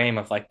frame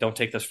of like, don't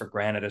take this for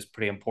granted is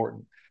pretty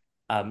important.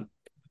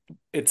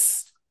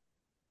 It's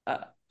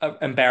an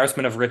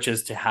embarrassment of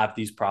riches to have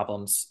these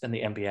problems in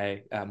the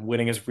NBA.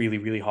 Winning is really,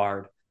 really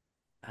hard.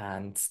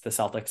 And the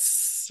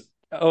Celtics,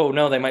 oh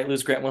no, they might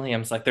lose Grant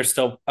Williams. Like they're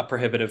still a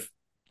prohibitive,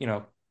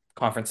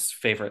 conference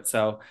favorite.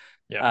 So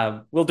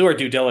yeah, we'll do our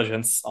due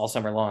diligence all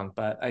summer long,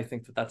 but I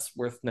think that that's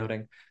worth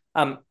noting.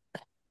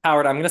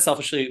 Howard, I'm going to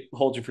selfishly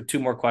hold you for 2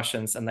 more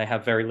questions, and they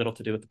have very little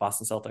to do with the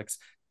Boston Celtics.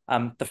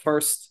 The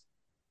first,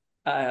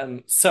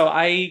 so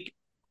I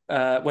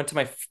went to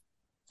my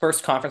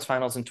first conference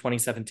finals in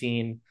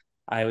 2017.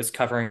 I was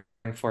covering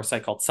for a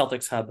site called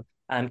Celtics Hub,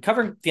 and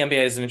covering the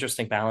NBA is an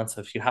interesting balance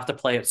of you have to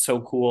play it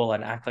so cool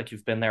and act like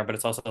you've been there, but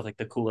it's also like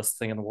the coolest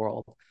thing in the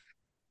world.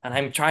 And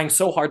I'm trying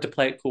so hard to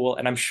play it cool,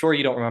 and I'm sure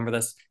you don't remember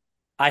this.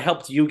 I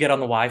helped you get on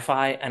the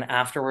Wi-Fi, and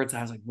afterwards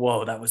I was like,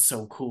 whoa, that was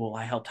so cool.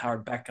 I helped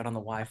Howard Beck get on the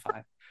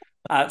Wi-Fi.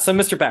 So,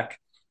 Mr. Beck,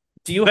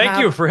 Thank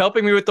you for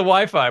helping me with the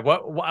Wi-Fi.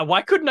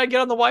 Why couldn't I get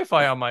on the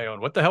Wi-Fi on my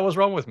own? What the hell was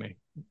wrong with me?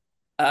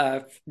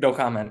 No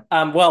comment.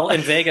 Well,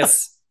 in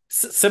Vegas,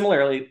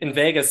 similarly, in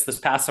Vegas this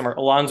past summer,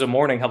 Alonzo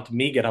Mourning helped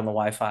me get on the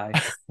Wi-Fi.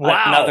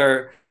 Wow.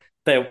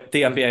 The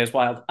NBA is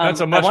wild.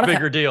 That's a much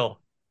bigger deal.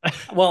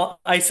 Well,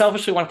 I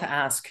selfishly wanted to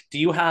ask, do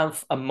you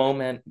have a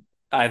moment,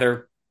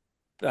 either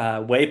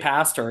way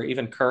past or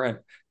even current,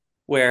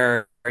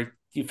 where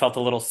you felt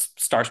a little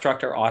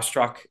starstruck or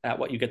awestruck at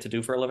what you get to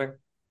do for a living?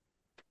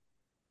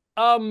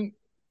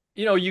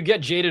 You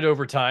get jaded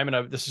over time,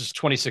 and this is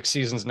 26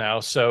 seasons now,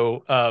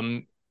 so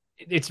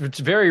it's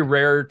very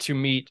rare to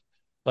meet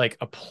like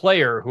a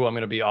player who I'm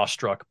going to be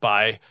awestruck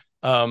by.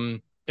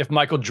 If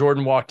Michael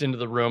Jordan walked into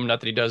the room, not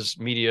that he does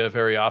media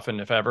very often,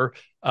 if ever,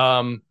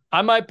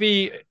 I might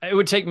be. It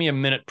would take me a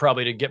minute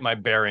probably to get my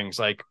bearings,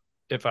 like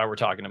if I were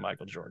talking to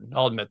Michael Jordan.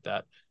 I'll admit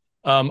that.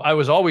 I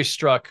was always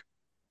struck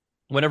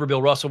whenever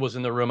Bill Russell was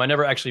in the room. I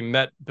never actually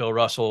met Bill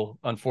Russell,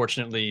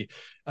 unfortunately.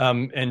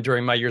 And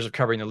during my years of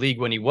covering the league,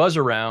 when he was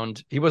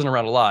around, he wasn't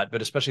around a lot,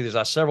 but especially these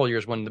last several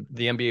years when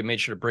the NBA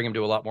made sure to bring him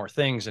to a lot more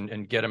things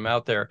and get him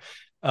out there.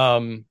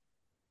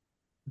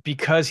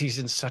 Because he's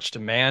in such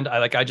demand, I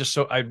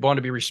want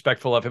to be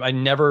respectful of him.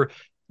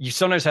 You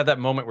sometimes have that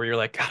moment where you're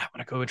like, God, I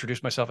want to go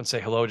introduce myself and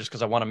say hello just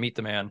because I want to meet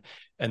the man.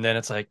 And then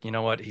it's like, you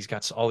know what? He's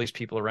got all these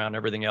people around and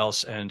everything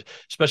else. And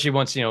especially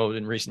once,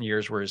 in recent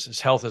years where his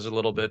health is a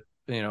little bit,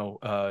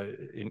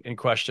 in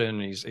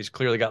question, he's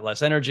clearly got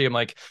less energy. I'm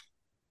like,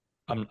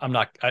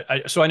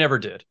 so I never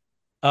did.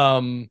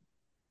 But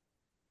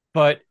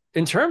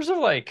in terms of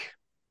like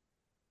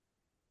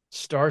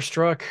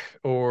starstruck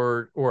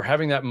or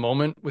having that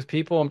moment with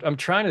people, I'm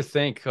trying to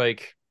think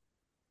like,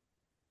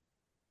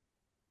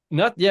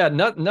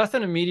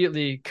 nothing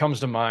immediately comes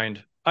to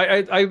mind.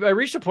 I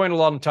reached a point a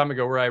long time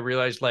ago where I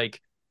realized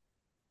like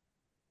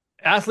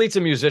athletes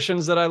and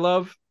musicians that I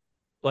love,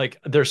 like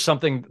there's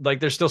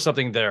still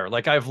something there.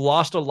 Like I've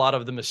lost a lot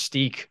of the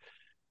mystique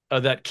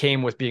that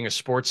came with being a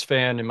sports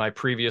fan in my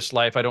previous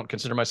life. I don't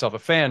consider myself a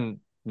fan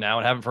now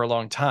and haven't for a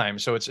long time.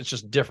 So it's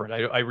just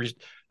different.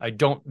 I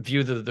don't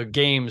view the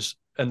games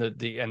and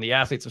the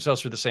athletes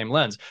themselves through the same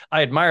lens.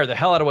 I admire the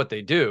hell out of what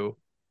they do.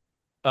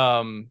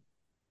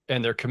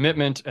 And their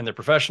commitment and their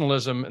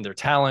professionalism and their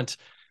talent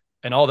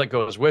and all that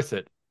goes with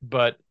it.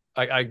 But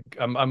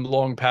I'm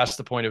long past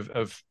the point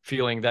of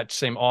feeling that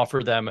same awe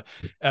for them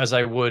as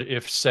I would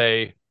if,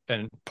 say,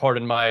 and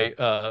pardon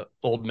my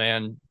old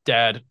man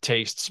dad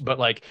tastes, but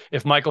like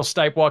if Michael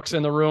Stipe walks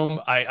in the room,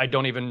 I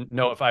don't even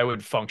know if I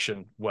would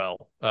function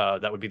well.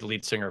 That would be the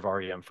lead singer of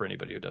REM for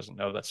anybody who doesn't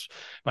know. That's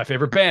my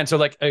favorite band. So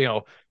like,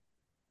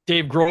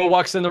 Dave Grohl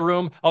walks in the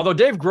room, although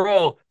Dave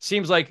Grohl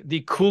seems like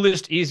the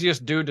coolest,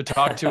 easiest dude to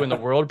talk to in the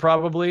world,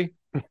 probably.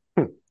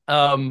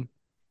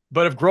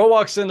 But if Grohl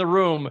walks in the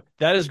room,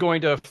 that is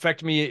going to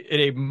affect me in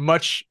a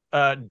much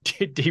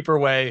deeper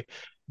way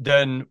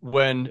than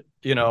when,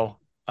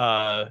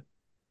 I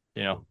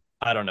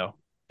don't know,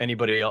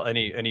 anybody else,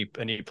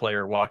 any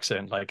player walks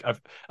in. Like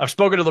I've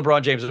spoken to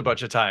LeBron James a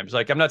bunch of times.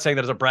 Like I'm not saying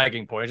that as a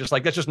bragging point. It's just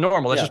like that's just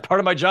normal. That's just part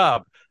of my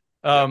job.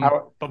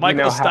 But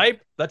Michael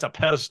Stipe, that's a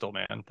pedestal,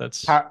 man.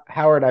 That's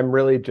Howard. I'm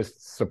really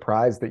just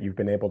surprised that you've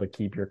been able to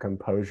keep your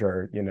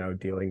composure,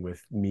 dealing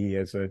with me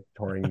as a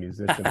touring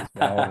musician as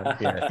well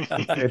here.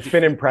 It's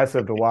been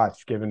impressive to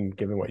watch, given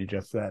what you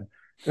just said.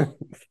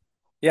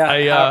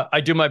 Yeah,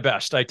 I do my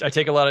best. I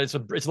take a lot of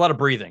it's a lot of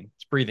breathing.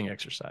 It's breathing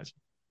exercise.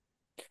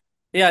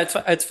 Yeah,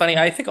 it's funny.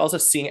 I think also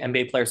seeing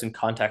NBA players in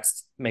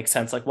context makes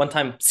sense. Like one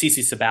time,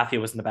 CeCe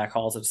Sabathia was in the back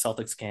halls of a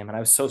Celtics game, and I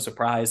was so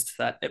surprised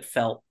that it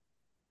felt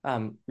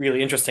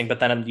really interesting. But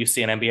then you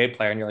see an NBA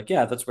player and you're like,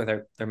 yeah, that's where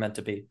they're meant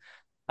to be.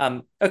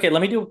 Okay,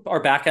 let me do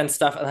our back end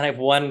stuff. And then I have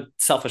one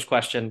selfish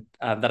question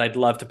that I'd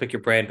love to pick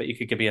your brain, but you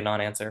could give me a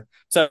non-answer.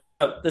 So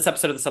this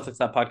episode of the Celtics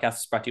Lab podcast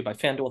is brought to you by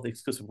FanDuel, the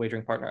exclusive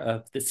wagering partner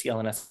of the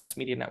CLNS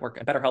Media Network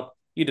and BetterHelp.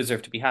 You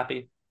deserve to be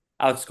happy.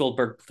 Alex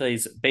Goldberg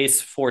plays bass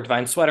for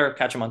Divine Sweater.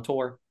 Catch him on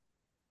tour.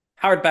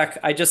 Howard Beck,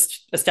 I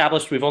just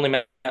established we've only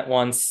met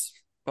once,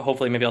 but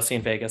hopefully maybe I'll see you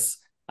in Vegas.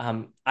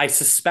 I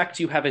suspect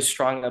you have a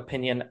strong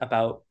opinion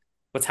about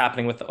what's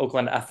happening with the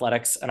Oakland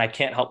Athletics, and I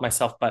can't help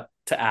myself but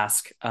to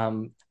ask.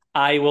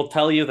 I will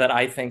tell you that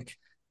I think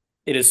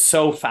it is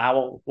so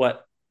foul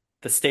what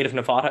the state of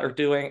Nevada are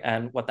doing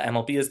and what the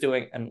MLB is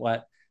doing and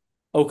what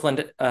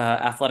Oakland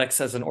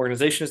Athletics as an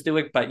organization is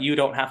doing, but you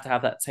don't have to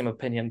have that same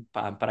opinion.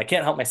 But I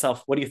can't help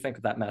myself. What do you think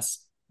of that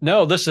mess?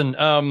 No, listen,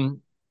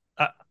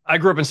 I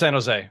grew up in San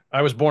Jose.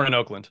 I was born in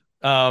Oakland.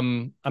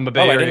 I'm a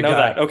Bay Area I didn't know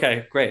guy. that.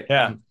 Okay, great.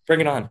 Yeah.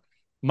 Bring it on.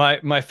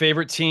 My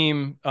favorite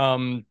team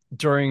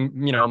during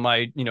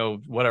my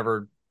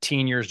whatever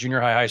teen years,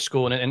 junior high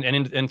school,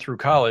 and through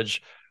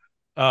college,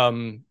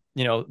 the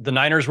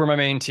Niners were my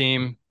main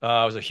team.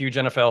 I was a huge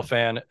NFL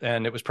fan,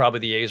 and it was probably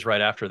the A's right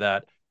after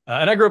that.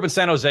 And I grew up in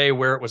San Jose,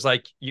 where it was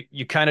like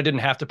you kind of didn't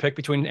have to pick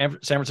between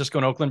San Francisco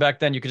and Oakland back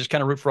then. You could just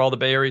kind of root for all the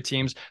Bay Area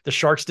teams. The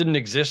Sharks didn't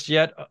exist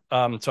yet,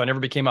 so I never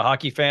became a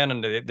hockey fan,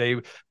 and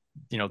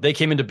they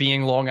came into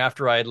being long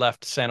after I had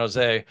left San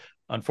Jose.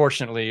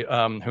 Unfortunately,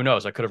 who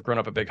knows? I could have grown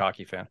up a big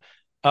hockey fan.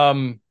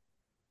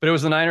 But it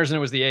was the Niners and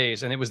it was the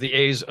A's, and it was the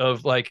A's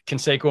of like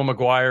Canseco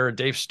McGuire,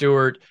 Dave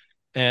Stewart,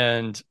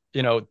 and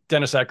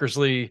Dennis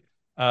Eckersley,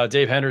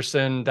 Dave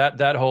Henderson,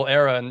 that whole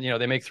era, and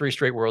they make 3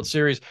 straight World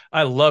Series.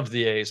 I loved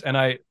the A's, and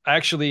I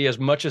actually, as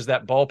much as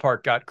that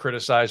ballpark got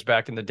criticized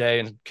back in the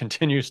day and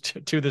continues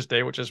to this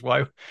day, which is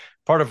why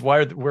we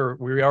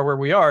are where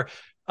we are.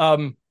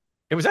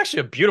 it was actually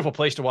a beautiful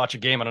place to watch a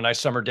game on a nice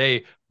summer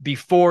day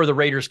before the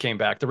Raiders came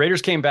back. The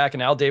Raiders came back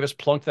and Al Davis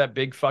plunked that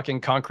big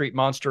fucking concrete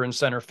monster in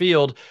center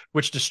field,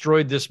 which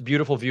destroyed this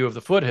beautiful view of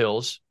the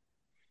foothills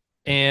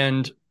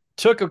and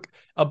took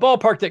a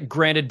ballpark that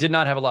granted did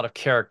not have a lot of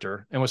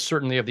character and was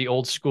certainly of the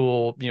old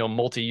school,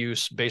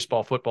 multi-use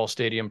baseball football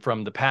stadium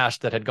from the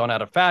past that had gone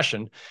out of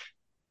fashion.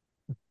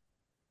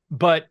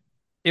 But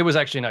it was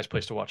actually a nice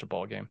place to watch a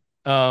ball game.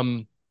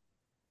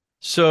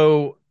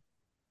 So,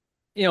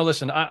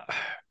 listen,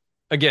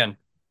 again,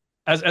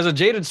 as a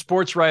jaded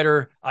sports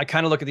writer, I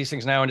kind of look at these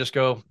things now and just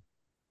go,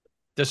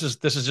 this is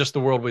just the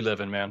world we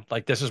live in, man.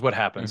 Like, this is what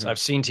happens. I've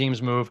seen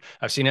teams move.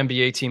 I've seen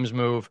NBA teams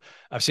move.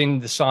 I've seen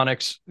the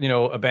Sonics,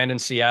 abandon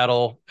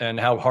Seattle and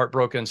how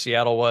heartbroken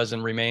Seattle was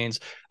and remains.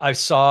 I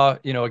saw,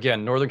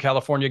 again, Northern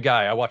California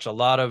guy. I watched a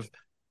lot of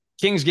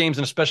Kings games,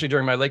 and especially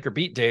during my Laker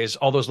beat days,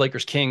 all those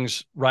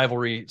Lakers-Kings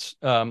rivalries,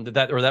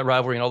 that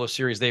rivalry and all those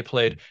series they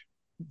played.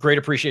 Great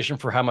appreciation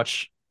for how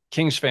much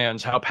Kings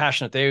fans, how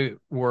passionate they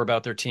were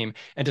about their team,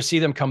 and to see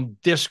them come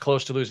this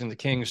close to losing the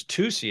Kings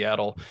to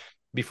Seattle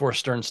before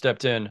Stern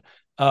stepped in,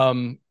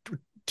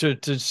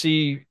 to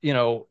see,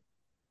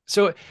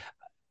 so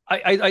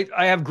I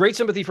have great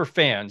sympathy for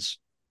fans,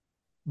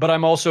 but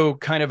I'm also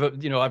kind of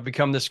I've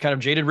become this kind of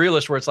jaded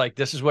realist where it's like,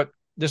 this is what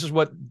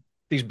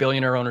these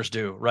billionaire owners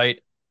do,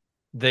 right?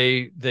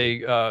 They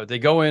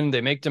go in,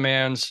 they make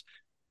demands.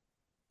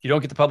 You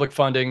don't get the public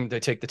funding, they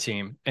take the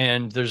team,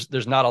 and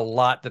there's not a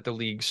lot that the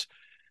leagues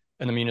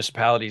and the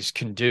municipalities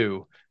can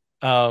do.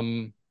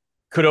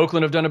 Could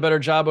Oakland have done a better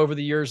job over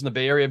the years, and the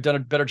Bay Area have done a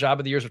better job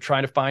of the years of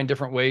trying to find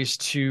different ways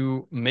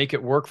to make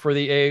it work for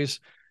the A's?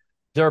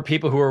 There are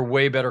people who are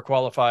way better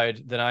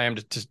qualified than I am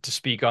to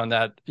speak on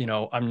that.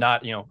 I'm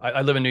not,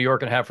 I live in New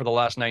York and have for the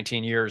last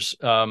 19 years,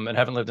 and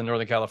haven't lived in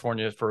Northern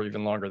California for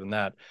even longer than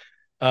that.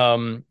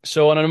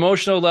 So on an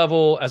emotional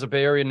level, as a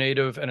Bay Area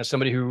native and as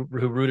somebody who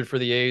rooted for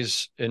the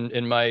A's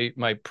in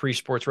my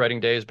pre-sports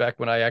writing days back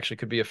when I actually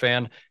could be a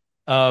fan,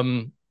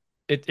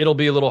 it'll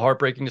be a little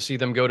heartbreaking to see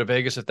them go to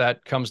Vegas if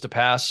that comes to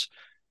pass.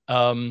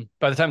 By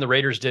the time the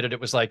Raiders did it, it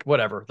was like,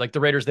 whatever. Like, the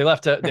Raiders, they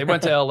went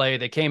to LA,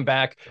 they came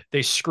back,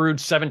 they screwed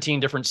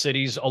 17 different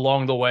cities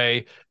along the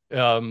way.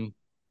 And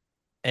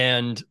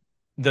then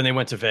they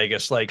went to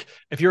Vegas. Like,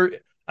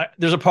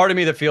 there's a part of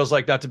me that feels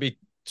like, not to be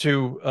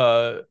too,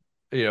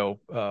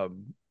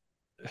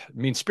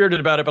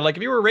 mean-spirited about it, but like,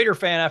 if you were a Raider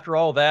fan after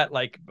all that,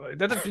 like,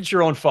 it's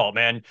your own fault,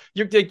 man.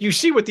 You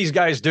see what these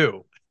guys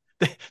do.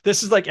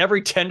 This is like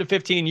every 10 to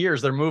 15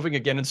 years, they're moving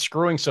again and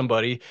screwing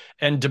somebody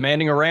and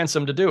demanding a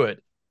ransom to do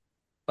it.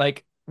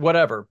 Like,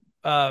 whatever.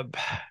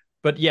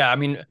 But yeah, I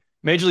mean,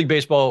 Major League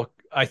Baseball,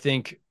 I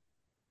think,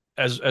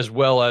 as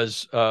well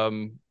as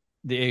the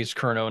A's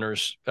current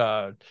owners,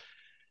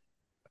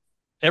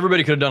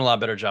 everybody could have done a lot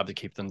better job to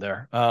keep them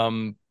there.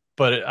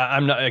 But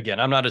I'm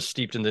not as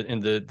steeped in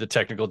the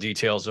technical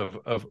details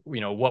of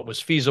what was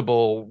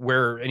feasible,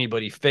 where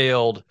anybody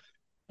failed.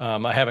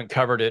 I haven't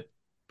covered it,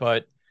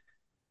 but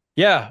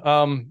yeah,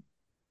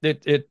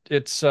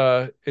 it's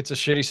a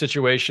shitty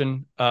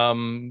situation.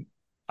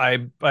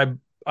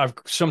 I've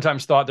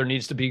sometimes thought there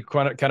needs to be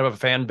kind of a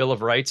fan bill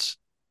of rights,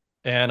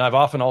 and I've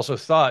often also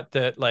thought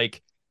that,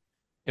 like,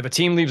 if a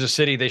team leaves a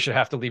city, they should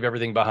have to leave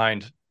everything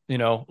behind.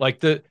 Like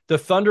the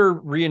Thunder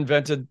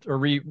reinvented or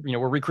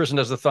were rechristened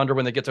as the Thunder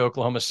when they get to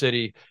Oklahoma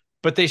City,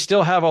 but they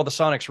still have all the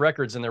Sonics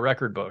records in their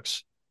record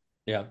books.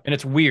 Yeah. And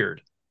it's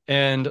weird.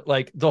 And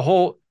like the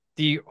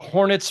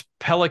Hornets,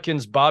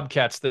 Pelicans,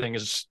 Bobcats thing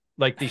is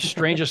like the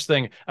strangest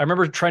thing. I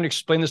remember trying to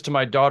explain this to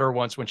my daughter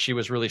once when she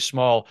was really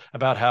small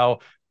about how,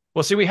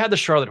 well, see, we had the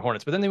Charlotte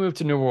Hornets, but then they moved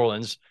to New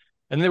Orleans,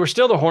 and they were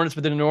still the Hornets,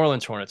 but the New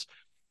Orleans Hornets.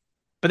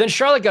 But then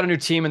Charlotte got a new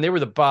team and they were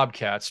the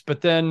Bobcats,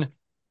 but then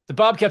the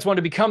Bobcats wanted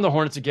to become the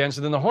Hornets again.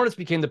 So then the Hornets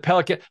became the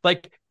Pelican.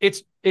 Like,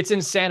 it's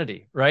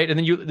insanity, right? And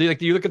then you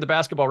look at the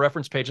Basketball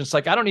Reference page and it's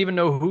like, I don't even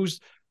know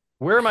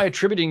where am I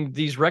attributing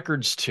these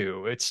records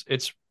to?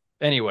 It's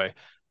anyway.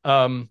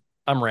 I'm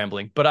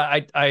rambling, but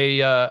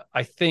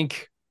I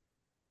think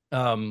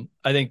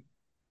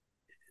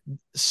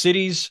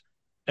cities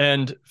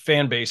and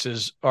fan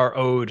bases are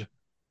owed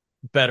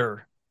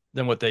better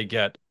than what they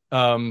get.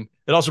 It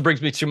also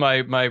brings me to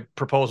my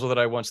proposal that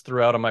I once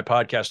threw out on my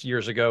podcast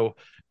years ago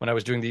when I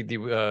was doing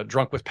the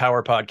Drunk with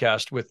Power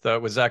podcast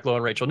with Zach Lowe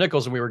and Rachel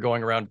Nichols, and we were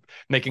going around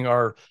making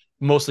our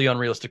mostly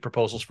unrealistic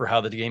proposals for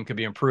how the game could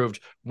be improved.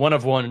 One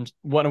of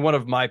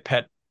my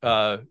pet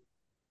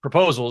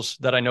proposals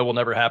that I know will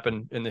never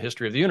happen in the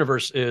history of the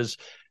universe is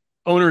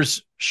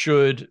owners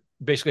should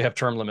basically have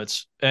term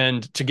limits,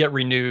 and to get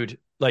renewed,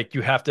 like,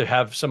 you have to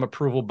have some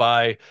approval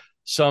by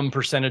some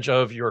percentage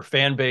of your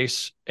fan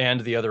base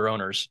and the other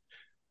owners.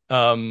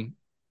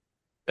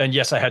 And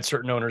yes, I had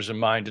certain owners in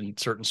mind in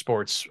certain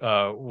sports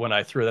when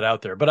I threw that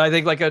out there. But I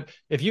think, like,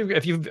 if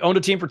you've owned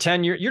a team for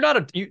 10 years, you're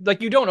not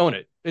you don't own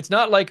it. It's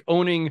not like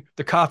owning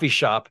the coffee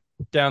shop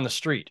down the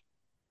street.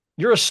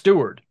 You're a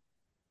steward.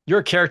 You're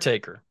a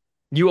caretaker.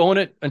 You own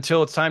it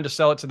until it's time to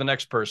sell it to the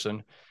next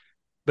person,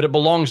 but it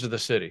belongs to the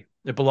city.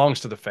 It belongs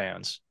to the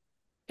fans.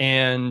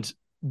 And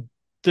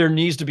there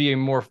needs to be a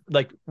more,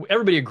 like,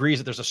 everybody agrees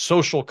that there's a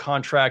social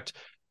contract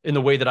in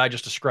the way that I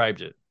just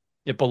described it.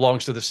 It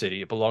belongs to the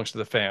city. It belongs to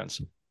the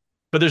fans,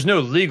 but there's no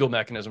legal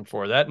mechanism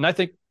for that. And I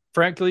think,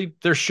 frankly,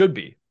 there should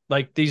be.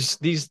 Like, these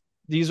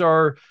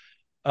are,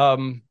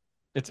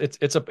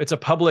 it's a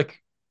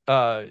public,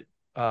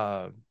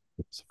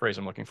 it's the phrase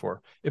I'm looking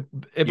for. It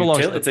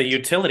belongs. It's a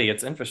utility.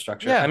 It's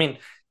infrastructure. Yeah. I mean,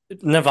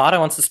 Nevada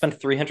wants to spend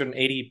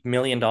 $380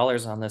 million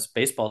on this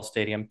baseball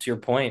stadium. To your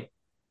point,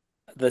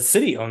 the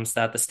city owns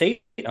that. The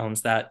state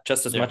owns that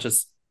just as much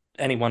as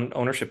any one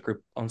ownership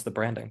group owns the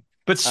branding.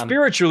 But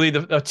spiritually,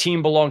 a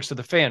team belongs to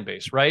the fan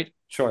base, right?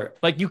 Sure.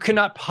 Like, you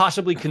cannot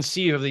possibly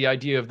conceive of the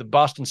idea of the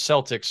Boston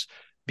Celtics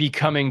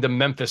becoming the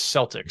Memphis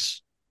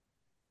Celtics.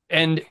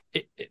 And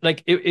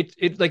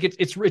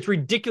it's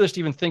ridiculous to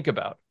even think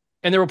about.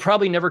 And there will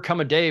probably never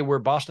come a day where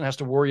Boston has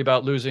to worry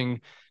about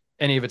losing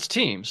any of its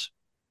teams.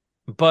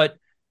 But,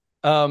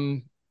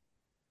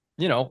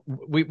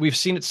 we've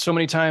seen it so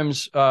many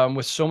times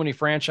with so many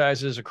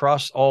franchises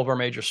across all of our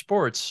major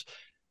sports.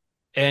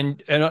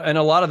 And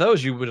a lot of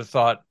those you would have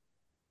thought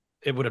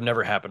it would have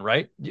never happened,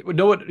 right?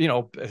 No one,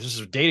 this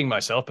is dating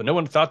myself, but no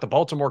one thought the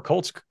Baltimore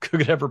Colts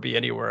could ever be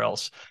anywhere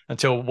else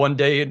until one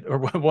day or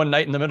one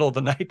night in the middle of the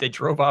night, they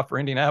drove off for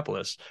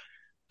Indianapolis.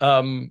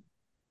 I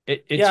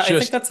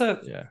think that's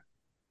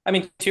I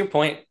mean, to your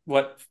point,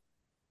 what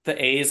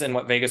the A's and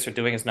what Vegas are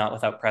doing is not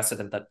without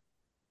precedent. That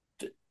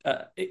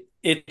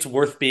it's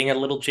worth being a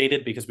little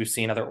jaded because we've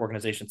seen other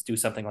organizations do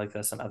something like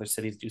this and other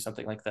cities do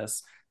something like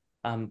this.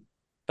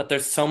 But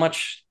there's so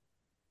much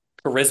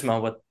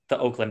charisma with the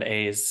Oakland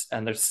A's,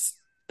 and there's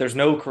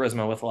no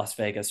charisma with Las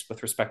Vegas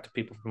with respect to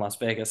people from Las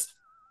Vegas.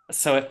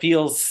 So it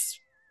feels,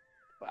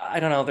 I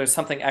don't know, there's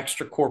something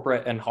extra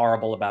corporate and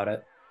horrible about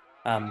it.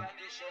 But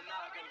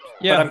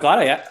I'm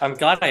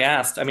glad I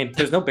asked. I mean,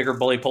 there's no bigger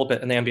bully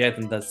pulpit in the NBA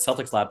than the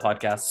Celtics Lab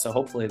podcast, so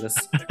hopefully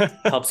this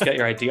helps get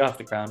your idea off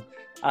the ground.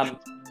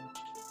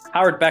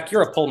 Howard Beck,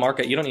 you're a pull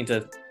market. You don't need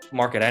to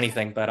market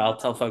anything, but I'll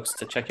tell folks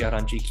to check you out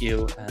on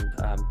GQ,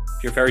 and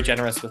you're very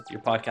generous with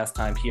your podcast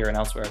time here and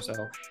elsewhere,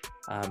 so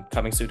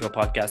coming soon to a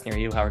podcast near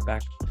you, Howard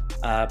Beck.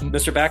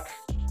 Mr. Beck,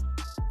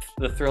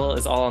 the thrill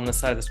is all on this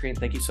side of the screen.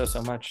 Thank you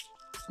so much.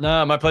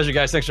 No, my pleasure,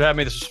 guys. Thanks for having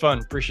me. This was fun.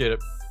 Appreciate it.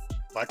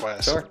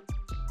 Likewise. Sure.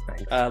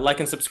 Like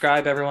and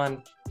subscribe,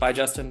 everyone. Bye,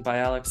 Justin. Bye,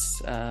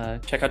 Alex.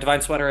 Check out Divine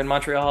Sweater in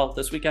Montreal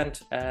this weekend,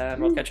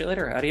 and we'll catch you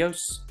later.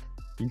 Adios.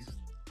 Peace.